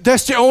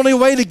 that's the only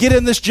way to get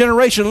in this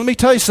generation. Let me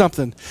tell you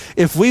something.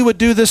 If we would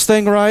do this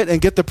thing right and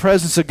get the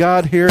presence of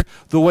God here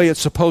the way it's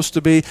supposed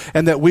to be,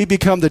 and that we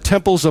become the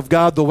temples of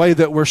God the way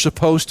that we're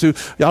supposed to,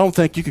 I don't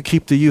think you could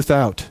keep the youth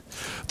out.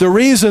 The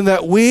reason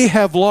that we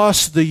have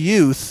lost the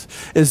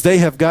youth is they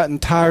have gotten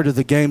tired of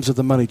the games of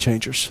the money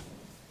changers.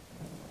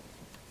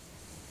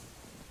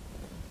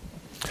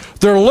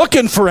 They're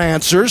looking for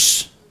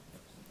answers.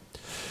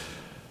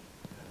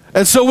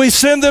 And so we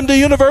send them to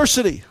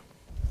university.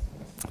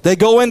 They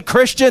go in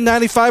Christian,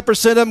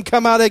 95% of them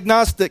come out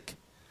agnostic.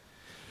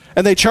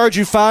 And they charge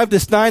you $500 to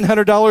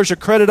 $900 a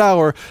credit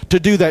hour to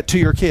do that to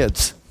your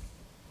kids.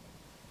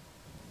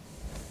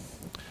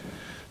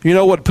 You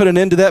know what put an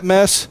end to that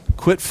mess?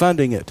 Quit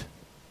funding it.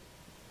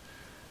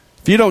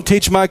 If you don't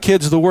teach my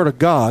kids the Word of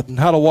God and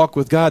how to walk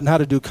with God and how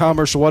to do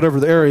commerce or whatever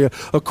the area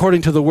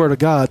according to the Word of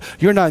God,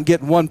 you're not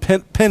getting one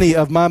penny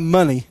of my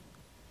money.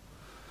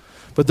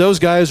 But those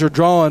guys are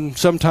drawing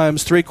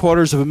sometimes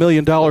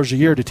 $750,000 a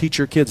year to teach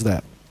your kids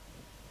that.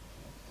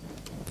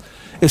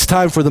 It's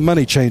time for the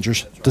money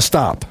changers to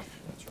stop.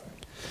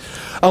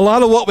 A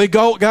lot of what we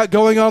got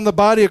going on in the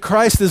body of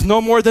Christ is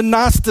no more than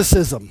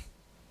Gnosticism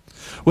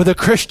with a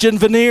Christian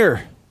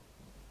veneer.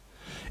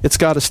 It's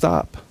got to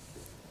stop.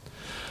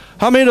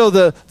 How many know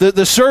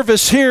the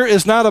service here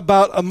is not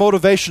about a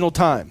motivational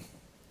time?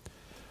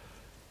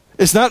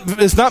 It's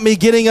not me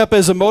getting up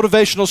as a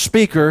motivational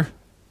speaker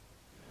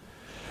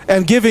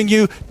and giving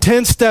you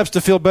 10 steps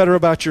to feel better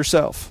about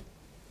yourself.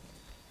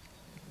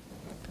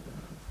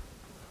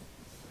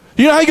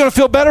 You know how you're going to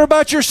feel better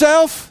about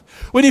yourself?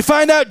 When you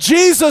find out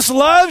Jesus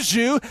loves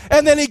you,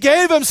 and then he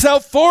gave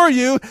himself for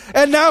you,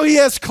 and now he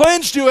has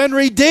cleansed you and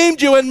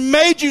redeemed you and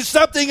made you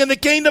something in the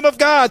kingdom of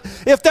God.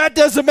 If that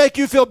doesn't make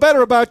you feel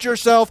better about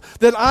yourself,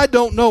 then I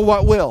don't know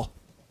what will.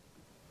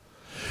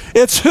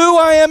 It's who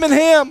I am in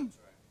him.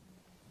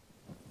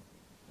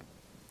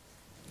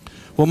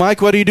 Well, Mike,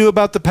 what do you do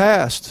about the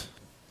past?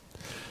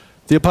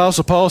 The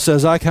Apostle Paul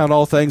says, I count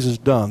all things as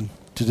dung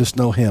to just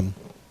know him.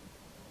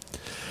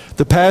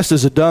 The past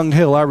is a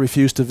dunghill I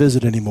refuse to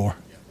visit anymore.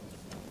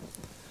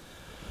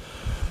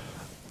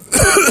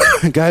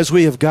 Guys,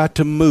 we have got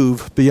to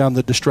move beyond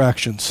the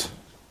distractions.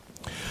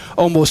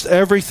 Almost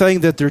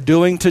everything that they're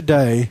doing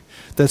today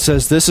that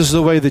says this is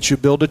the way that you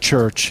build a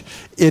church,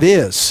 it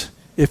is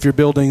if you're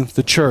building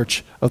the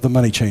church of the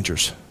money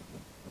changers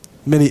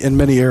in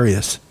many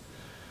areas.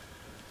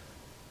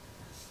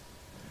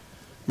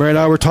 Mary and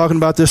I were talking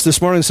about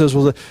this morning. It says,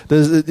 well,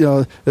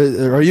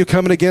 are you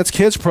coming against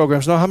kids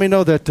programs? No, how many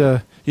know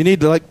that you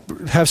need to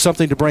have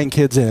something to bring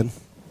kids in?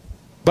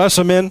 Bus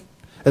them in,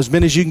 as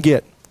many as you can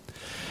get.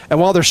 And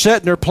while they're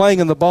sitting there playing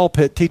in the ball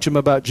pit, teach them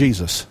about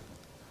Jesus.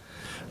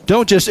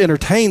 Don't just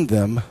entertain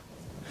them.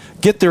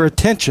 Get their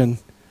attention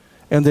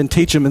and then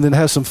teach them and then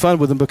have some fun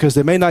with them, because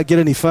they may not get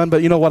any fun.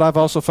 But you know what I've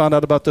also found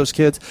out about those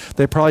kids?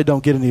 They probably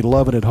don't get any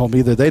loving at home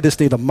either. They just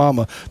need a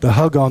mama to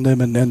hug on them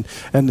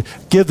and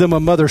give them a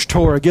mother's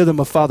Torah, give them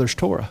a father's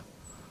Torah.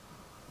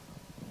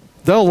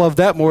 They'll love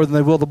that more than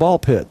they will the ball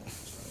pit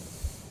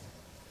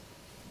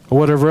or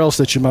whatever else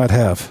that you might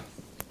have.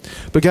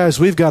 But guys,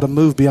 we've got to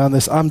move beyond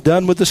this. I'm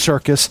done with the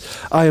circus.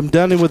 I am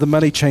done with the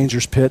money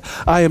changers pit.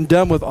 I am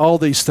done with all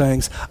these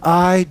things.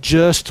 I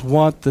just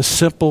want the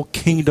simple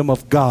kingdom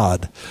of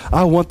God.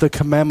 I want the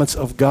commandments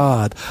of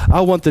God.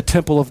 I want the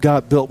temple of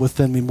God built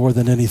within me more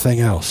than anything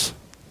else.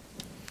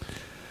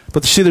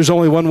 But see, there's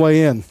only one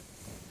way in.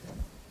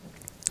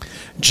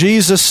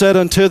 Jesus said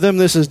unto them,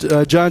 this is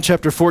John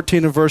chapter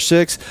 14 and verse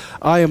 6,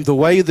 I am the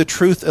way, the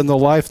truth, and the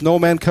life. No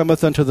man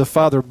cometh unto the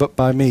Father but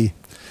by me.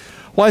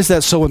 Why is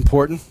that so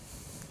important?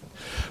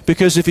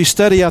 Because if you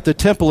study out the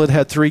temple, it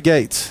had 3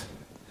 gates.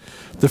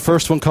 The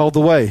first one called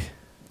the way.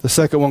 The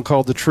second one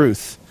called the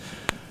truth.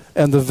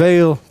 And the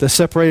veil that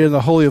separated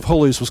the Holy of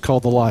Holies was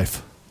called the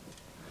life.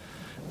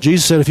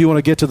 Jesus said, if you want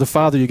to get to the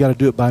Father, you got to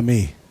do it by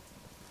me.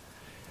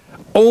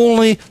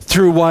 Only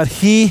through what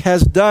he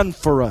has done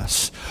for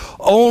us.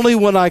 Only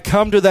when I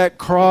come to that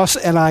cross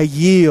and I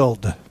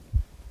yield.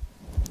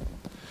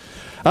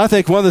 I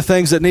think one of the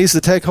things that needs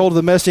to take hold of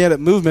the Messianic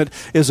movement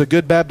is a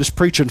good Baptist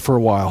preaching for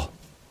a while,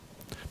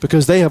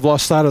 because they have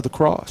lost sight of the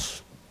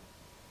cross.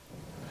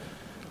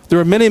 There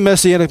are many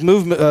Messianic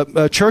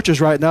movement churches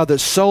right now that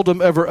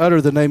seldom ever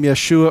utter the name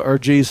Yeshua or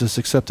Jesus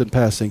except in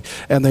passing,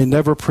 and they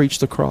never preach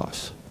the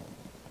cross.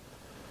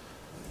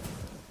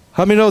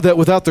 How many know that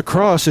without the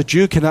cross, a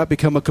Jew cannot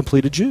become a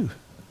completed Jew?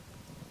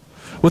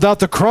 Without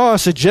the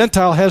cross, a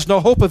Gentile has no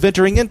hope of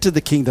entering into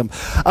the kingdom.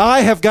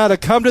 I have got to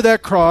come to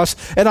that cross,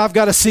 and I've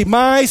got to see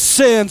my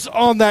sins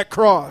on that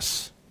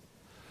cross.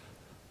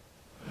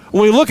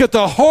 When we look at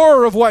the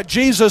horror of what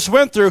Jesus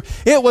went through,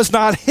 it was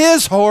not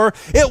his horror,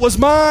 it was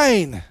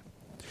mine.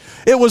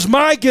 It was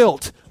my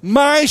guilt,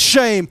 my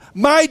shame,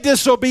 my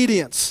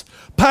disobedience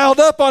piled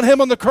up on him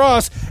on the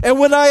cross. And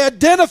when I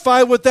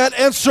identify with that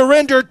and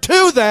surrender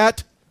to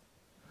that,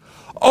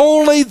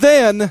 only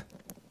then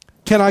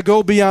can I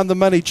go beyond the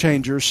money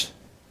changers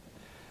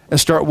and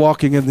start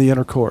walking in the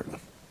inner court.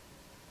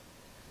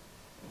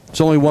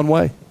 It's only one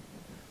way.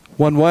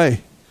 One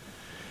way.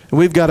 And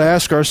we've got to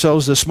ask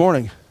ourselves this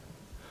morning,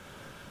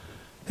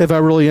 have I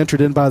really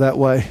entered in by that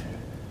way?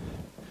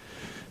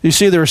 You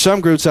see, there are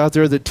some groups out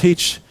there that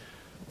teach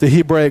the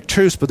Hebraic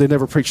truths, but they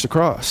never preach the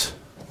cross.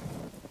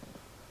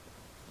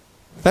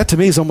 That to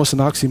me is almost an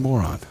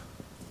oxymoron.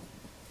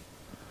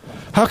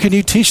 How can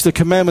you teach the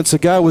commandments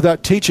of God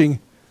without teaching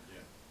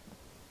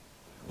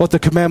what the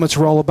commandments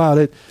were all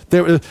about?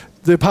 The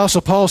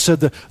Apostle Paul said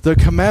the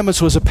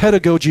commandments was a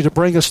pedagogy to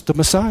bring us the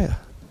Messiah.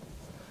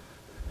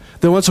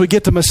 Then once we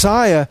get the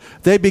Messiah,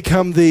 they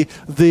become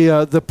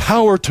the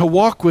power to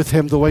walk with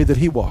him the way that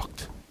he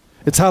walked.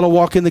 It's how to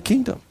walk in the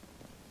kingdom.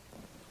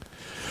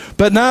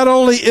 But not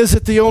only is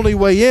it the only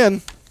way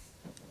in,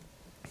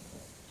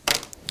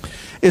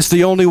 it's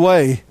the only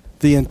way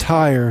the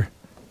entire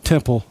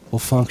temple will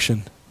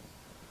function.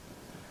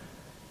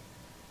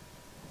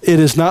 It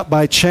is not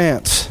by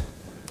chance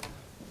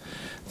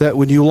that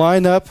when you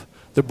line up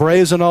the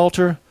brazen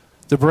altar,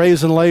 the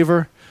brazen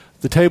laver,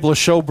 the table of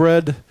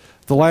showbread,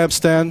 the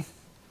lampstand,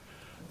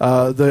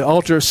 the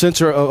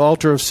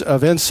altar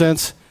of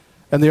incense,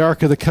 and the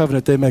Ark of the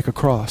Covenant, they make a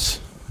cross.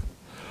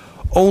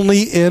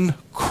 Only in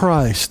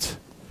Christ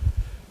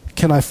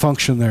can I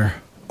function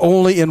there.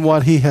 Only in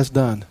what He has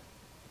done.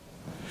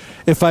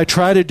 If I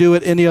try to do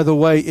it any other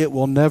way, it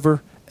will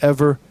never,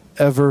 ever,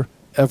 ever,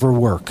 ever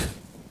work.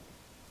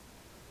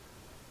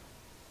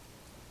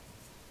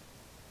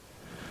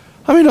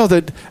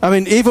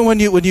 Even when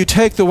you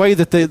take the way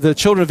that the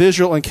children of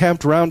Israel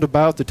encamped round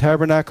about the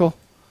tabernacle,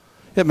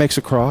 it makes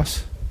a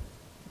cross.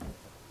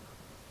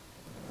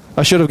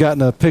 I should have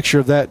gotten a picture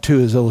of that too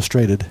as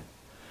illustrated.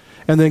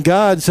 And then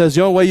God says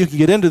the only way you can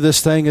get into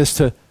this thing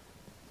is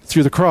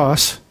through the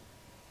cross.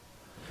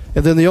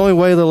 And then the only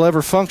way they'll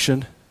ever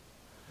function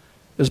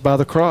is by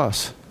the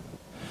cross.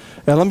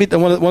 And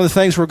one of the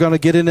things we're going to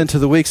get into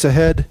the weeks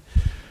ahead,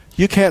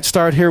 you can't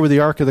start here with the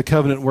Ark of the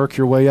Covenant and work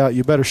your way out.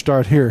 You better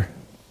start here.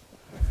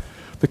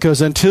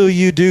 Because until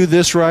you do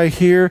this right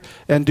here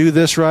and do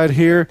this right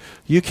here,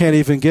 you can't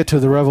even get to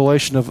the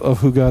revelation of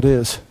who God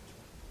is.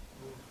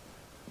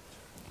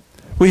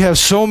 We have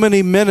so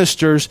many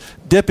ministers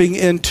dipping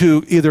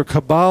into either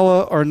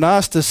Kabbalah or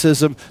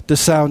Gnosticism to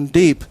sound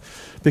deep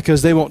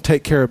because they won't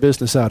take care of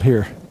business out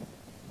here.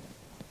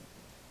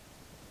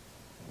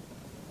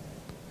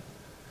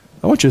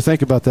 I want you to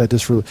think about that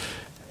just for...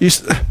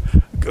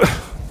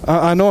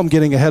 I know I'm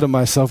getting ahead of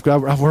myself.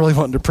 I'm really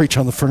wanting to preach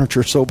on the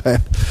furniture so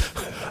bad.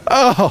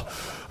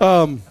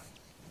 The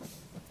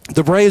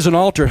brazen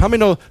altar. How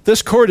many know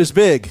this court is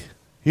big?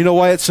 You know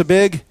why it's so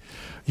big?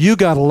 You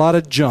got a lot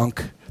of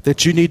junk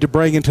that you need to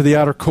bring into the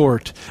outer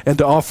court and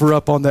to offer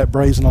up on that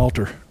brazen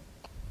altar.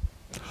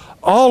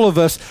 All of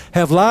us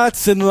have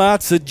lots and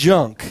lots of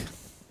junk.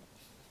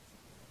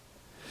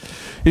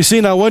 You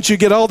see, now once you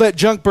get all that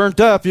junk burnt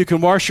up, you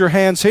can wash your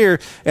hands here,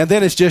 and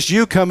then it's just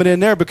you coming in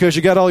there because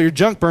you got all your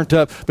junk burnt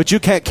up, but you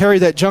can't carry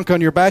that junk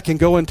on your back and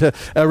go into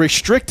a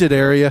restricted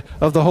area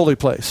of the holy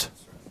place.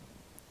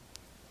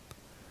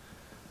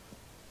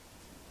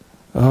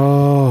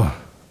 Oh,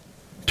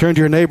 turn to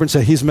your neighbor and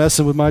say, he's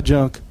messing with my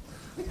junk.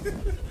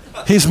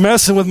 He's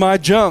messing with my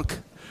junk.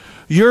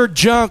 Your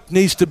junk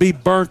needs to be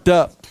burnt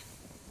up.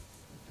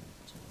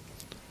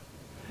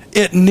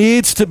 It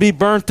needs to be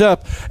burnt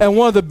up. And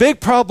one of the big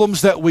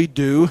problems that we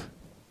do,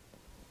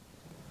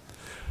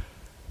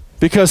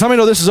 because how many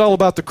know this is all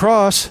about the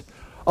cross?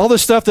 All the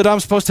stuff that I'm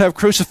supposed to have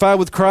crucified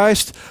with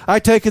Christ, I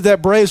take it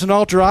that brazen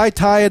altar, I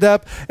tie it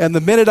up, and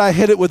the minute I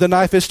hit it with a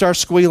knife, it starts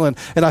squealing.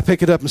 And I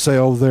pick it up and say,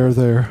 oh,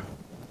 there.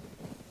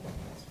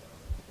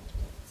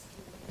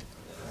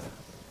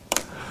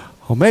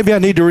 Well, maybe I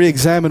need to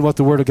re-examine what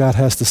the Word of God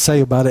has to say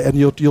about it, and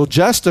you'll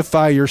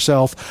justify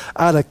yourself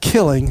out of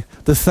killing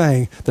the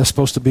thing that's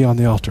supposed to be on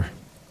the altar.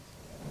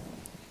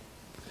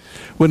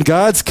 When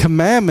God's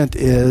commandment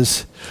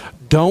is,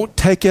 don't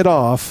take it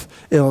off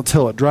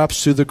until it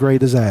drops through the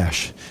grate as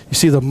ash. You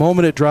see, the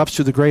moment it drops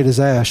through the grate as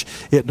ash,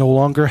 it no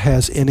longer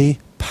has any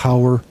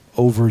power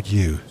over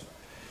you.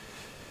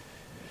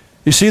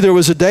 You see, there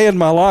was a day in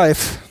my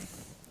life,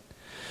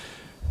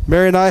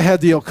 Mary and I had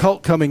the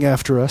occult coming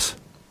after us.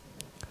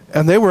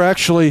 And they were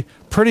actually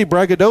pretty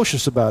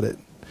braggadocious about it.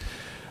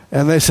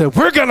 And they said,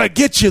 we're going to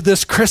get you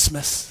this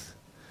Christmas.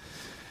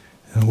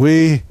 And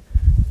we,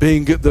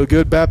 being the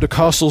good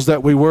Baptist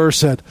that we were,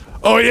 said,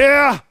 oh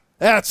yeah,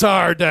 that's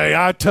our day.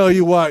 I tell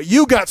you what,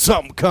 you got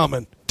something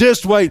coming.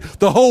 Just wait.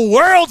 The whole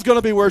world's going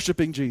to be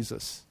worshiping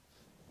Jesus.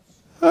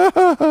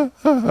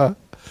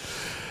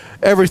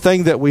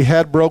 Everything that we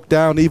had broke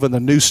down, even the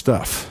new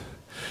stuff.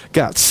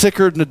 Got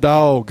sicker than a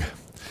dog.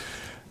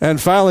 And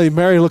finally,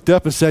 Mary looked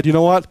up and said, you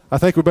know what? I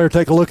think we better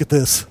take a look at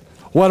this.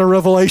 What a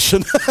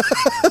revelation.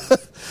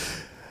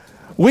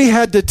 We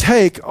had to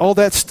take all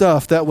that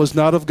stuff that was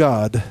not of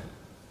God.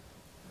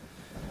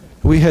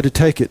 We had to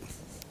take it.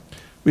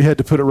 We had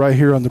to put it right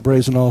here on the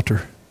brazen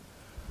altar.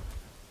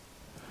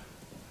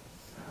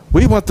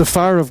 We want the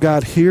fire of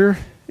God here,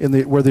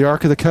 where the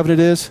Ark of the Covenant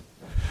is.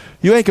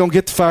 You ain't going to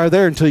get the fire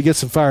there until you get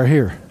some fire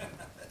here.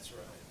 That's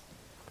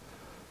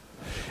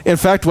right. In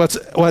fact,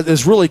 what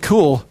is really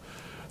cool,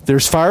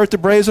 there's fire at the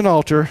brazen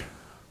altar,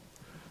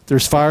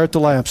 there's fire at the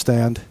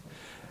lampstand,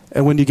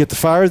 and when you get the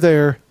fire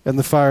there and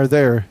the fire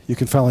there, you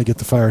can finally get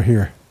the fire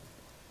here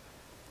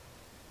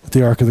at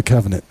the Ark of the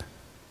Covenant.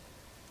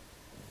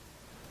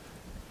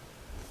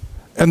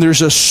 And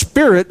there's a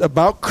spirit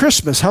about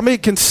Christmas. How many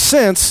can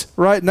sense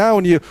right now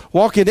when you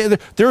walk in,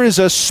 there is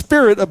a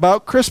spirit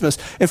about Christmas.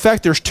 In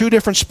fact, there's two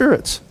different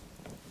spirits.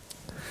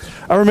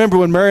 I remember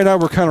when Mary and I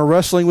were kind of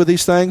wrestling with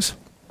these things.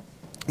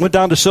 Went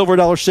down to Silver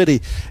Dollar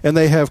City, and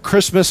they have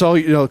Christmas,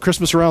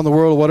 Christmas around the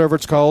world, whatever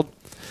it's called.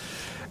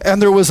 And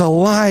there was a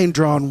line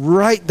drawn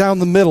right down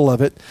the middle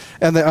of it,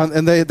 and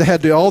they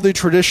had all the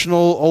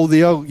traditional, the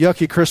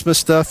yucky Christmas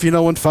stuff,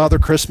 and Father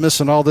Christmas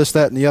and all this,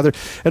 that, and the other.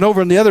 And over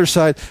on the other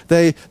side,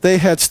 they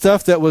had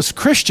stuff that was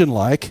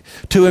Christian-like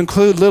to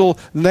include little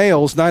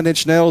nails,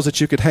 9-inch nails that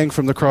you could hang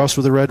from the cross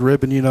with a red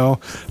ribbon,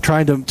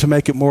 trying to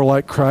make it more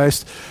like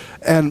Christ.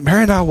 And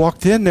Mary and I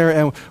walked in there,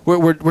 and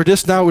we're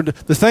just now,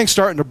 the thing's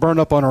starting to burn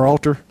up on our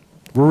altar.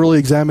 We're really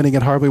examining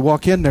it hard. We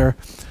walk in there,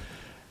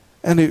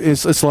 and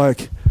it's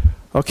like,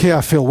 okay,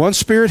 I feel one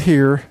spirit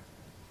here.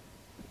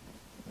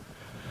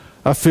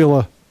 I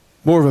feel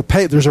More of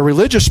there's a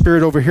religious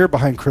spirit over here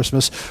behind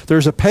Christmas.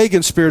 There's a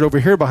pagan spirit over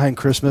here behind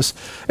Christmas.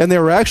 And they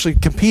were actually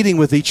competing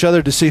with each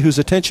other to see whose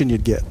attention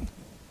you'd get.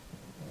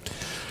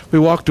 We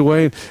walked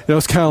away, and it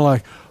was kind of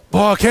like,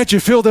 boy, can't you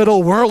feel that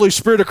old worldly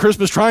spirit of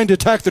Christmas trying to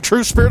attack the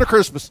true spirit of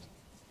Christmas?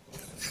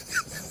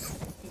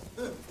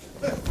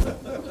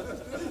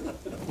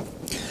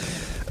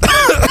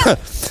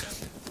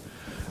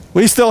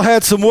 We still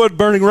had some wood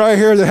burning right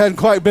here that hadn't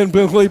quite been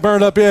completely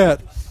burned up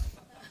yet.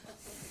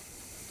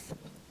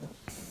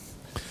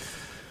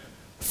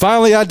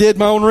 Finally, I did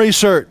my own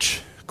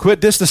research. Quit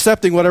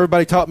disaccepting what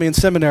everybody taught me in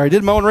seminary.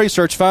 Did my own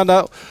research, found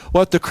out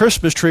what the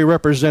Christmas tree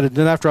represented.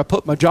 Then after I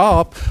put my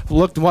jaw up,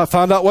 looked and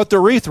found out what the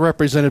wreath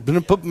represented.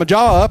 Then put my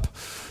jaw up,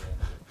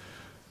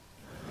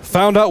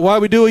 found out why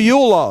we do a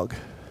Yule log.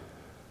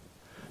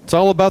 It's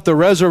all about the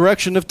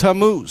resurrection of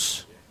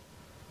Tammuz.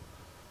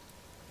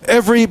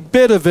 Every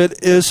bit of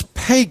it is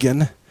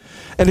pagan.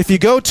 And if you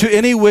go to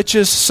any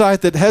witch's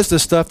site that has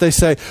this stuff, they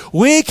say,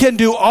 we can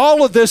do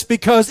all of this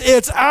because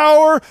it's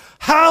our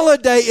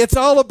holiday. It's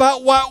all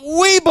about what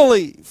we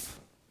believe.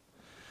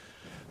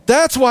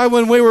 That's why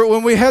when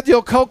we had the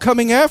occult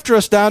coming after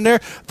us down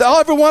there,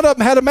 every one of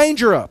them had a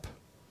manger up.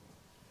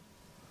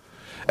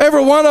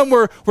 Every one of them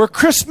were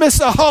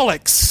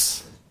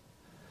Christmasaholics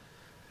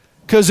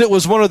because it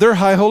was one of their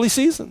high holy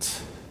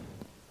seasons.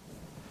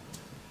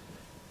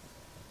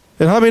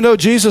 And how many know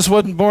Jesus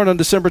wasn't born on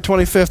December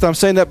 25th? I'm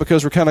saying that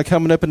because we're kind of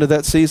coming up into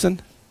that season.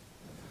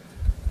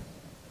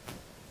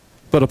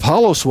 But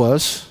Apollos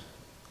was.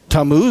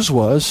 Tammuz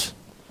was.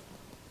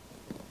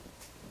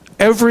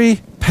 Every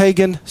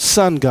pagan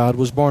sun god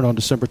was born on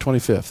December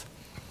 25th.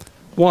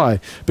 Why?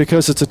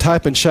 Because it's a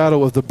type and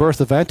shadow of the birth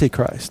of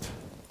Antichrist.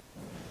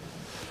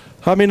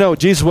 How many know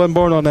Jesus wasn't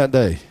born on that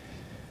day?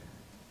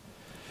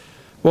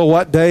 Well,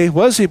 what day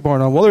was he born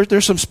on? Well,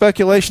 there's some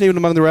speculation even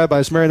among the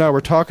rabbis. Mary and I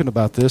were talking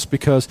about this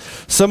because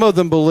some of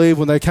them believe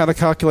when they kind of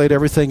calculate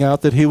everything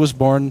out that he was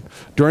born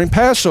during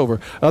Passover.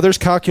 Others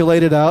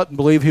calculate it out and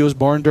believe he was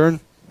born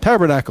during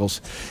Tabernacles.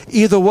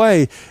 Either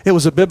way, it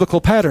was a biblical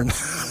pattern.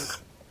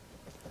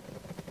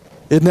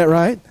 Isn't that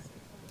right?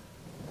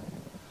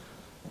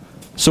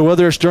 So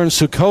whether it's during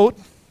Sukkot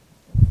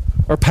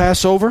or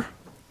Passover,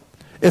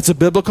 it's a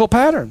biblical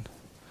pattern.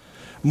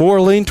 More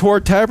lean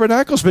toward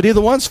Tabernacles, but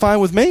either one's fine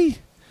with me.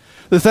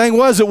 The thing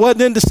was, it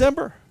wasn't in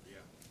December.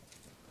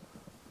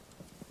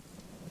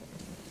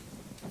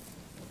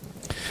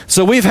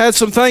 So we've had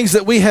some things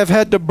that we have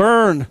had to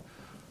burn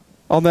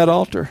on that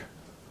altar.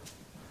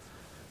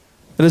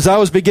 And as I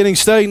was beginning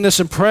studying this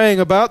and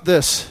praying about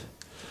this,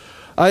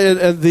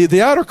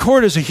 the outer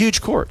court is a huge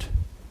court.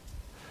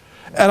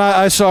 And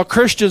I saw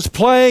Christians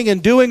playing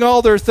and doing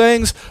all their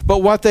things,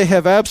 but what they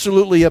have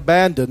absolutely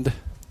abandoned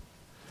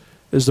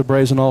is the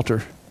brazen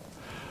altar.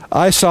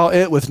 I saw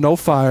it with no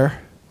fire,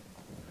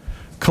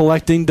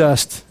 collecting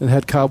dust, and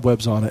had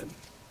cobwebs on it.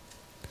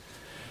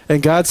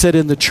 And God said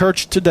in the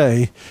church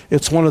today,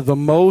 it's one of the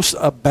most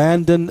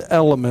abandoned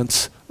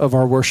elements of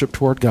our worship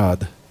toward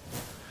God.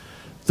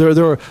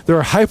 There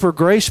are hyper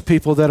grace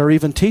people that are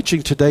even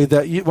teaching today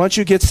that once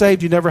you get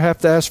saved, you never have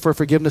to ask for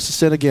forgiveness of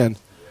sin again.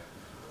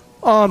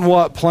 On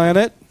what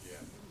planet?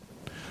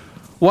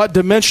 What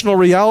dimensional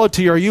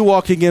reality are you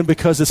walking in?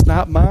 Because it's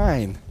not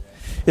mine.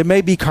 It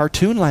may be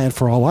cartoon land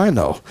for all I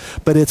know,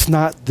 but it's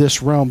not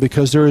this realm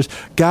because there is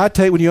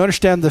when you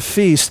understand the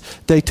feast,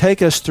 they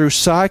take us through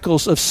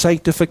cycles of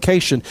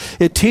sanctification.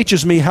 It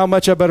teaches me how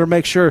much I better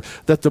make sure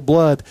that the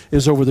blood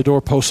is over the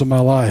doorposts of my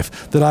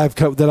life, that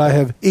I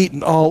have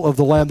eaten all of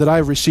the lamb, that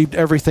I've received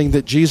everything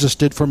that Jesus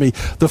did for me.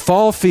 The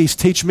fall feast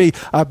teach me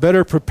I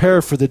better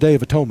prepare for the Day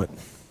of Atonement.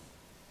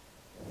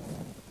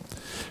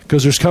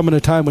 Because there's coming a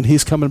time when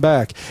he's coming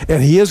back.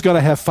 And he is going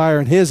to have fire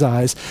in his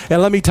eyes.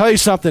 And let me tell you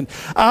something.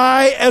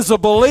 I, as a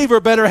believer,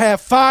 better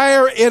have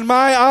fire in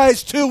my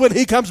eyes too when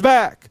he comes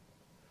back.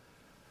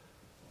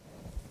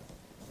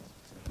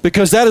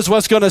 Because that is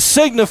what's going to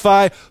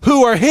signify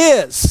who are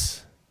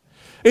his.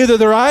 Either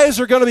their eyes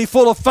are going to be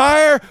full of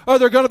fire or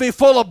they're going to be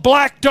full of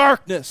black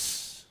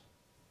darkness.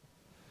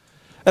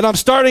 And I'm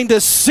starting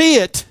to see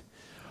it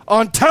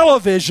on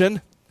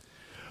television.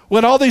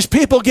 When all these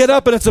people get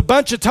up and it's a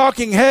bunch of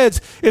talking heads,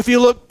 if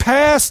you look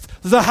past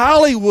the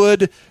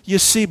Hollywood, you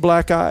see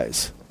black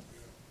eyes.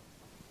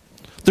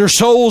 Their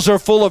souls are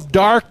full of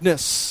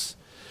darkness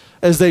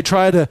as they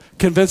try to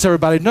convince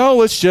everybody,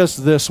 no, it's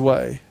just this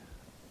way.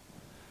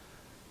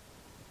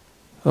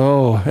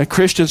 Oh, and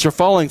Christians are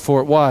falling for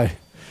it. Why?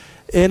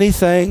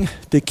 Anything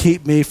to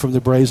keep me from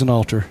the brazen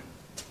altar.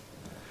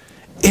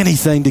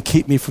 Anything to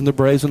keep me from the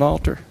brazen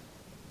altar.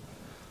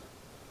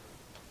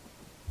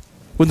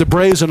 When the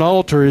brazen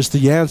altar is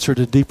the answer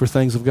to deeper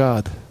things of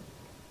God.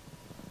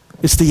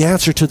 It's the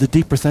answer to the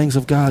deeper things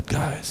of God,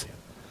 guys.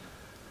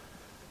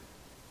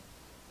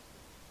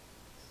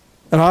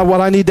 And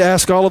what I need to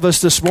ask all of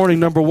us this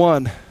morning, number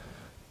one,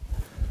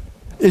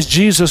 is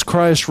Jesus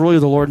Christ really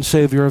the Lord and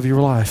Savior of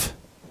your life?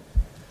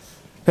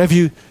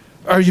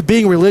 Are you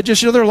being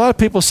religious? You know, there are a lot of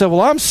people who say, well,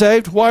 I'm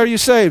saved. Why are you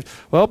saved?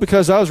 Well,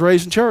 because I was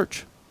raised in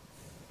church.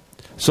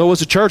 So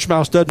was a church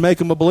mouse. Doesn't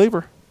make him a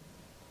believer.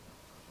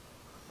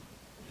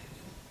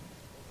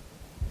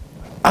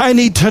 I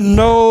need to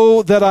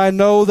know that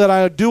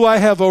I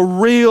have a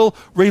real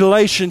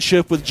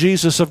relationship with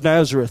Jesus of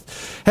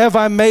Nazareth. Have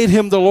I made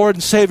him the Lord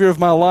and Savior of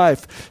my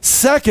life?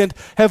 Second,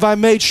 have I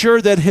made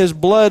sure that his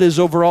blood is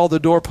over all the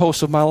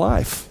doorposts of my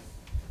life?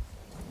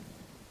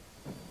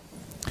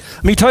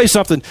 Let me tell you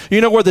something. You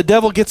know where the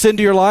devil gets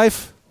into your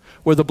life?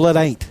 Where the blood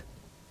ain't.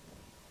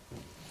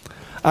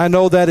 I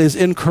know that is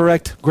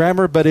incorrect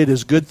grammar, but it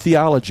is good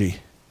theology.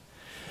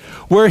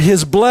 Where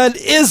his blood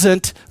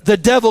isn't, the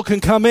devil can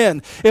come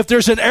in. If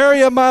there's an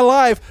area of my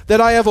life that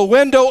I have a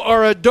window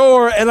or a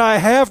door and I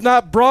have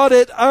not brought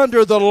it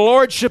under the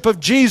lordship of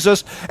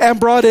Jesus and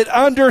brought it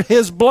under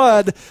his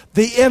blood,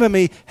 the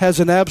enemy has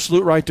an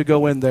absolute right to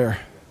go in there.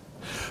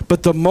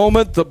 But the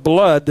moment the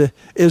blood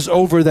is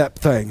over that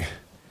thing,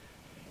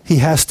 he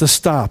has to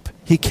stop.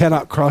 He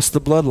cannot cross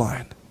the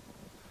bloodline.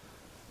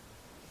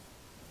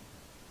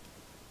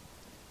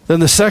 Then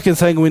the third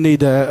thing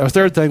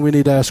we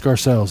need to ask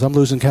ourselves, I'm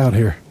losing count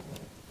here.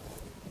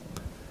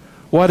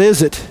 What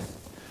is it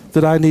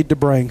that I need to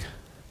bring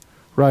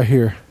right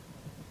here?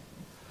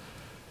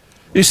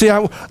 You see,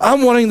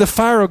 I'm wanting the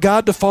fire of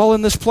God to fall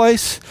in this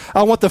place.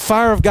 I want the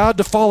fire of God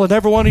to fall in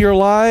every one of your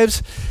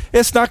lives.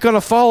 It's not going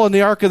to fall in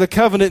the Ark of the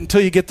Covenant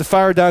until you get the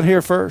fire down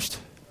here first.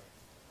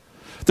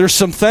 There's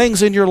some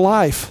things in your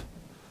life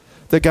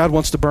that God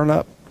wants to burn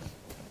up.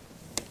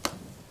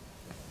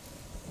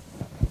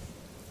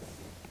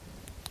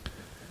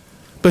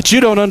 But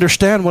you don't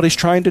understand what he's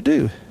trying to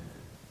do.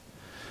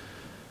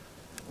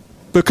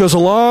 Because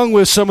along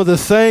with some of the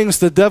things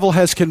the devil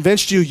has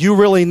convinced you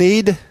really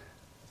need,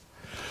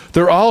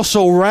 they're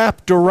also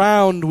wrapped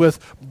around with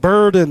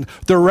burden.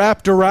 They're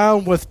wrapped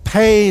around with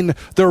pain.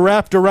 They're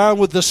wrapped around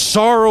with the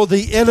sorrow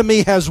the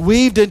enemy has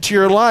weaved into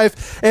your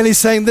life. And he's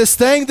saying, this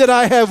thing that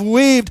I have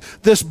weaved,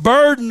 this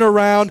burden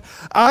around,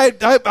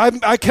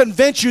 I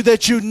convince you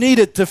that you need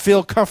it to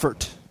feel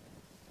comfort.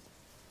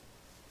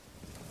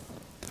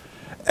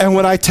 And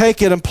when I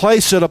take it and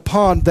place it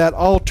upon that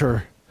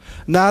altar,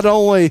 not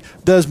only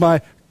does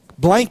my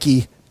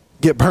blankie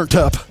get burnt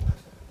up,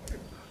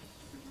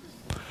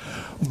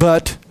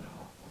 but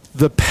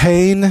the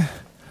pain,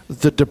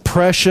 the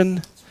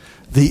depression,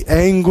 the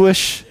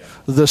anguish,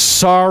 the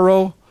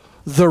sorrow,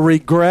 the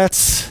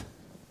regrets.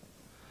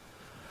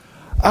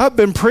 I've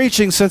been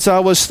preaching since I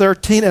was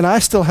 13, and I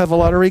still have a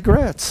lot of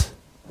regrets.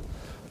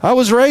 I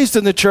was raised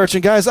in the church,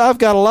 and guys, I've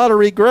got a lot of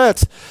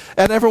regrets.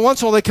 And every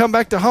once in a while, they come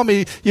back to haunt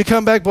me. You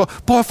come back, boy,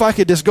 if I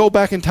could just go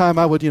back in time,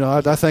 I would,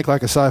 I think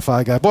like a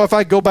sci-fi guy. Boy, if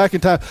I could go back in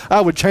time, I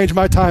would change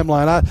my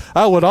timeline.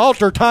 I would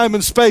alter time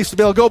and space to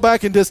be able to go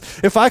back and just,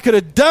 if I could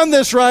have done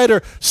this right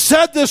or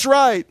said this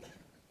right.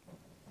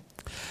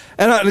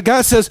 And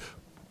God says,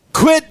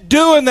 quit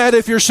doing that.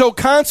 If you're so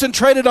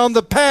concentrated on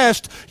the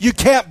past, you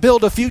can't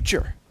build a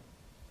future.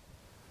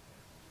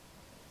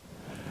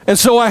 And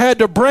so I had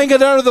to bring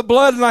it under the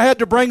blood, and I had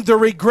to bring the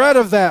regret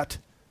of that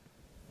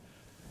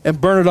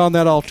and burn it on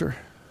that altar.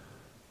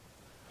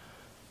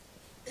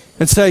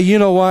 And say, you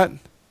know what?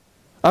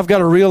 I've got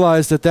to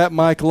realize that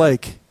Mike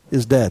Lake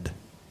is dead.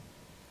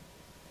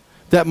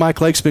 That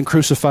Mike Lake's been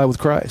crucified with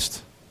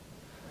Christ.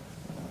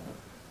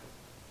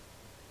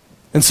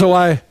 And so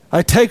I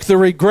take the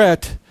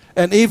regret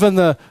and even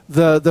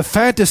the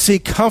fantasy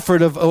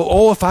comfort of,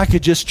 if I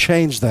could just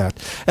change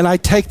that. And I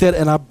take that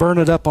and I burn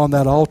it up on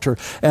that altar.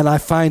 And I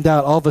find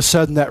out all of a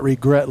sudden that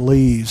regret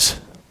leaves.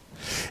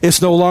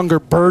 It's no longer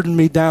burdening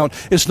me down.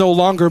 It's no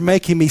longer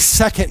making me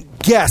second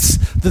guess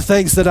the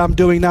things that I'm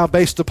doing now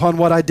based upon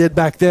what I did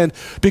back then.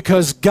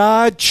 Because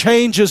God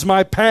changes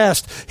my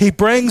past. He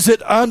brings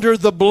it under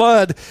the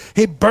blood.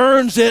 He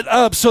burns it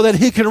up so that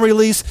he can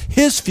release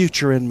his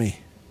future in me.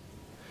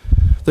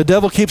 The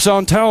devil keeps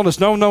on telling us,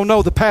 no,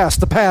 the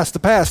past, the past, the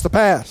past, the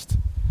past.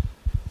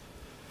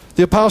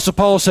 The Apostle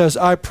Paul says,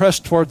 I press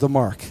toward the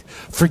mark,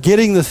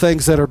 forgetting the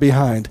things that are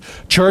behind.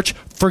 Church,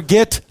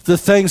 forget the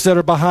things that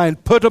are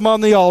behind. Put them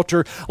on the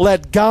altar.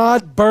 Let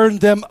God burn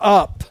them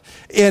up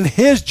in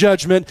his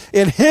judgment,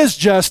 in his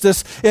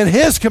justice, in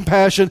his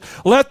compassion.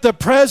 Let the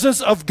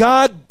presence of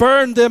God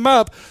burn them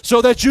up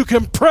so that you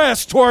can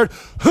press toward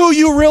who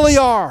you really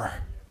are.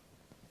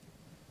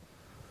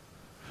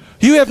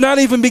 You have not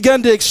even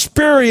begun to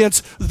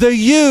experience the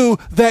you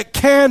that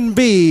can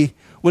be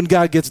when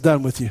God gets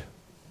done with you.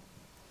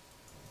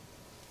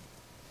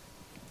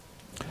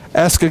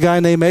 Ask a guy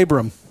named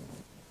Abram.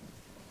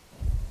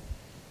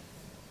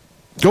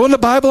 Go in the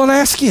Bible and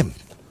ask him.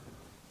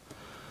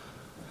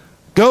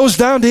 Goes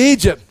down to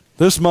Egypt.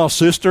 This is my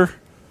sister.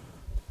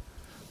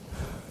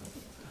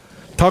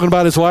 Talking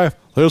about his wife.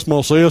 This is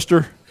my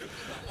sister.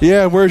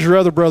 Yeah, where's your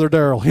other brother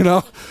Daryl?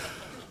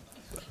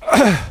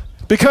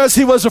 Because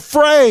he was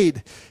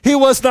afraid. He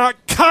was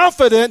not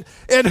confident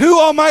in who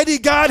Almighty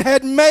God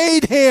had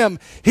made him.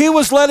 He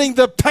was letting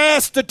the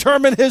past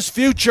determine his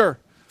future.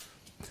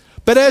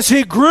 But as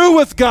he grew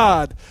with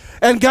God,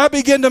 and God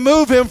began to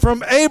move him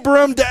from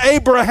Abram to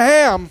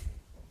Abraham,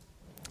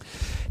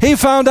 he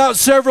found out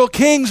several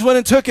kings went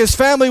and took his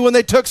family when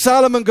they took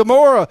Sodom and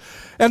Gomorrah.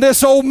 And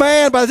this old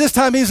man, by this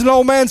time he's an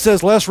old man,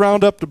 says, let's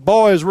round up the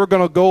boys. We're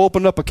going to go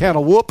open up a can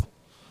of whoop,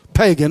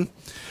 pagan.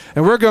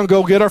 and we're going to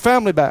go get our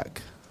family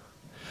back.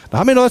 Now,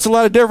 how many know that's a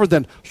lot different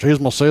than, she's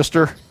my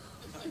sister?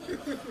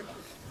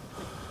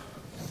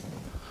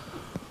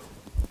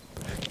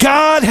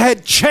 God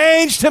had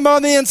changed him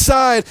on the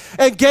inside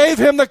and gave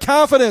him the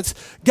confidence.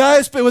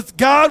 Guys, but with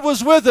God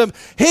was with him,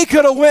 he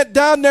could have went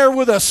down there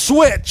with a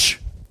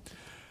switch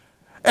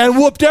and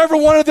whooped every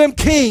one of them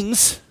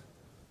kings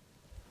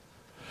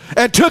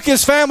and took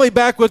his family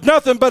back with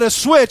nothing but a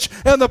switch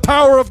and the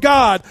power of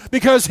God,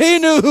 because he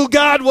knew who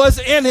God was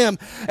in him.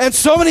 And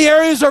so many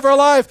areas of our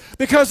life,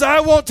 because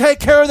I won't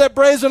take care of that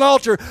brazen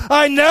altar,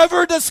 I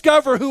never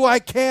discover who I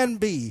can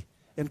be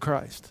in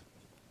Christ.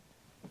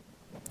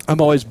 I'm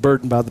always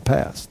burdened by the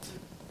past.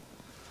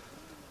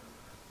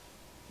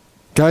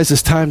 Guys,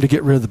 it's time to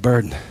get rid of the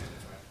burden.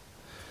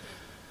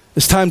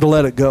 It's time to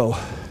let it go.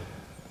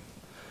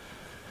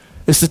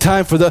 It's the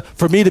time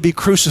for me to be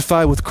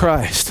crucified with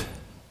Christ.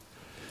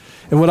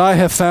 And what I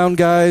have found,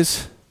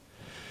 guys,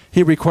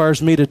 he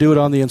requires me to do it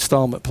on the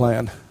installment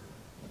plan.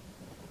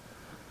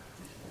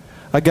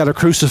 I got to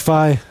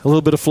crucify a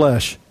little bit of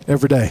flesh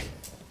every day.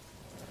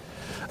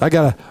 I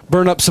got to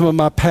burn up some of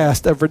my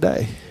past every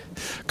day,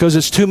 because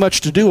it's too much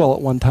to do all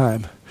at one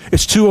time.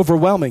 It's too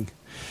overwhelming.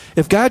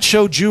 If God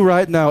showed you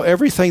right now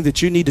everything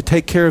that you need to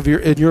take care of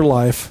in your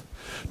life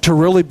to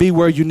really be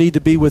where you need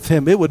to be with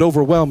him, it would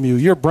overwhelm you.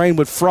 Your brain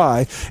would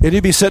fry, and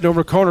you'd be sitting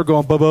over a corner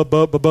going, buh, buh,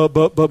 buh, buh, buh,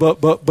 buh, buh, buh,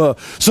 buh, buh.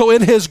 So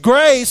in his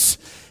grace,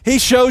 he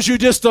shows you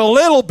just a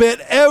little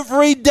bit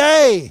every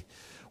day.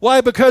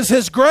 Why? Because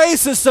his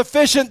grace is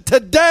sufficient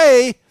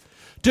today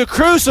to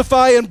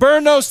crucify and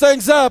burn those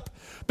things up,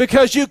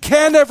 because you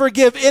can never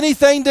give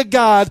anything to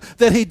God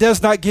that he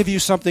does not give you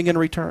something in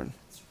return.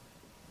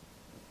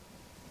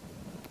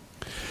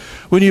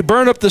 When you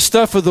burn up the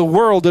stuff of the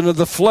world and of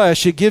the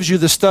flesh, it gives you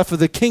the stuff of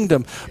the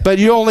kingdom. But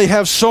you only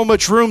have so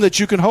much room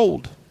that you can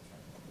hold.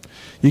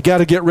 You got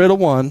to get rid of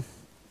one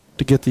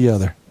to get the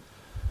other.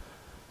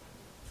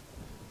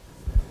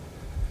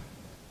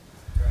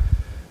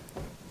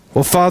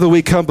 Well, Father,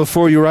 we come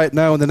before you right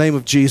now in the name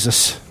of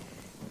Jesus.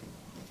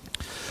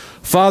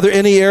 Father,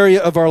 any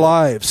area of our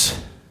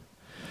lives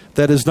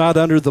that is not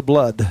under the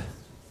blood,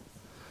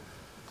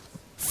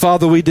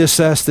 Father, we just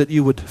ask that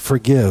you would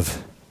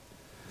forgive.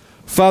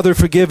 Father,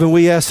 forgive, and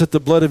we ask that the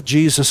blood of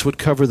Jesus would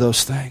cover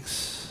those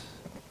things.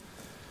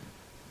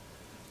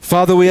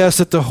 Father, we ask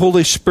that the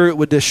Holy Spirit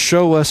would just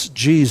show us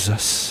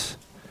Jesus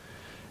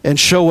and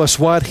show us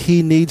what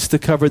he needs to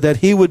cover, that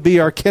he would be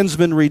our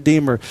kinsman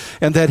redeemer,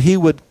 and that he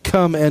would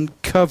come and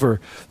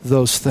cover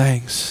those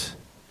things.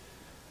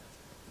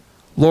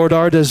 Lord,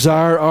 our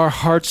desire, our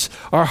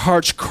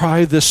heart's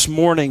cry this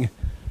morning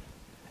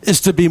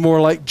is to be more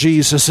like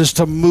Jesus, is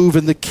to move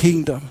in the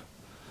kingdom.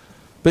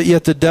 But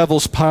yet the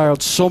devil's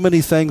piled so many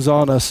things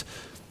on us.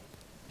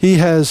 He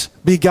has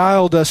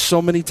beguiled us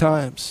so many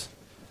times.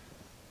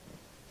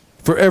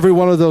 For every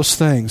one of those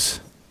things,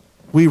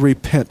 we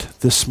repent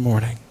this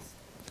morning.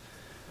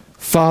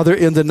 Father,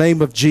 in the name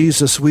of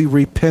Jesus, we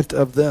repent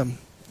of them.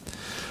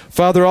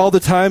 Father, all the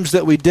times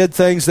that we did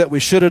things that we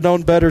should have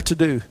known better to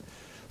do,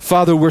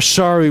 Father, we're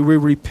sorry. We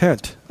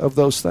repent of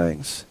those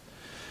things.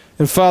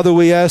 And Father,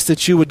 we ask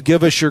that you would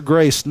give us your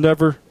grace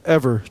never,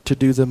 ever to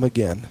do them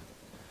again.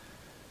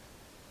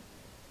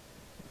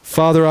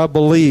 Father, I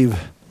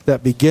believe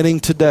that beginning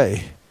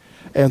today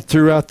and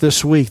throughout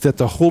this week that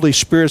the Holy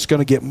Spirit's going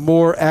to get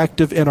more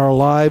active in our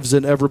lives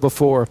than ever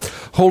before.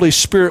 Holy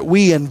Spirit,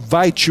 we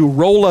invite you,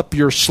 roll up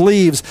your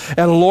sleeves,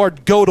 and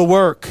Lord, go to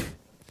work.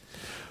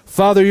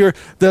 Father,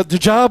 the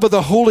job of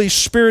the Holy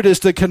Spirit is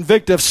to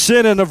convict of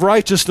sin and of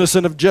righteousness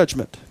and of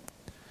judgment.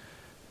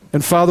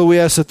 And Father, we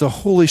ask that the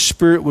Holy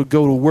Spirit would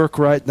go to work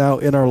right now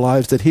in our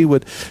lives, that he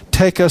would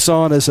take us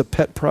on as a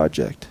pet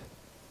project.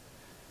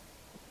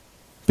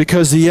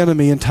 Because the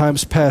enemy in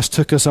times past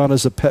took us on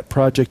as a pet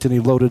project and he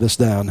loaded us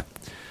down.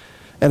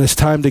 And it's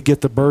time to get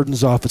the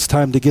burdens off. It's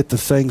time to get the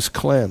things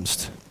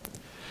cleansed.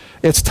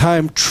 It's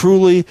time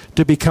truly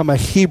to become a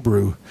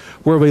Hebrew,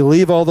 where we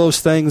leave all those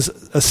things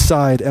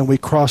aside and we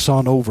cross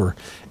on over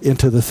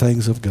into the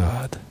things of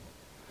God.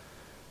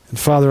 And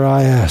Father,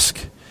 I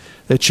ask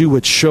that you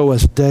would show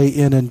us day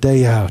in and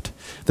day out,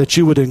 that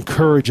you would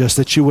encourage us,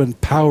 that you would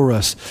empower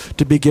us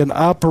to begin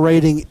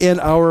operating in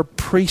our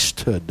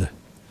priesthood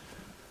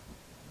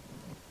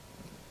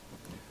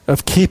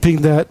of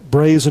keeping that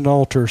brazen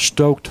altar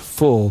stoked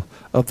full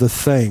of the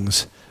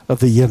things of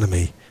the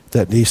enemy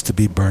that needs to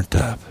be burnt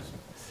up.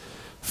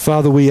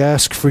 Father, we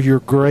ask for your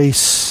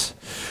grace.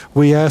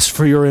 We ask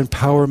for your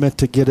empowerment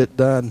to get it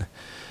done.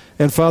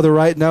 And Father,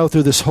 right now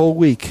through this whole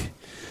week,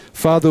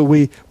 Father,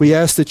 we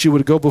ask that you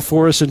would go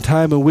before us in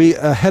time, and we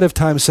ahead of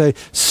time say,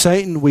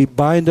 Satan, we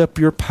bind up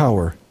your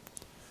power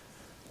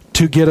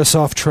to get us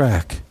off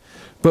track.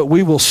 But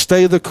we will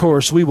stay the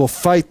course. We will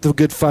fight the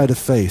good fight of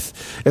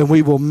faith. And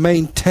we will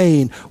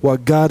maintain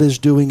what God is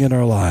doing in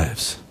our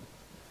lives.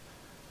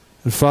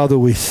 And Father,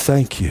 we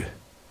thank you.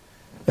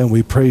 And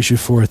we praise you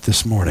for it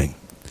this morning.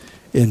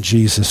 In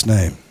Jesus'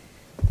 name.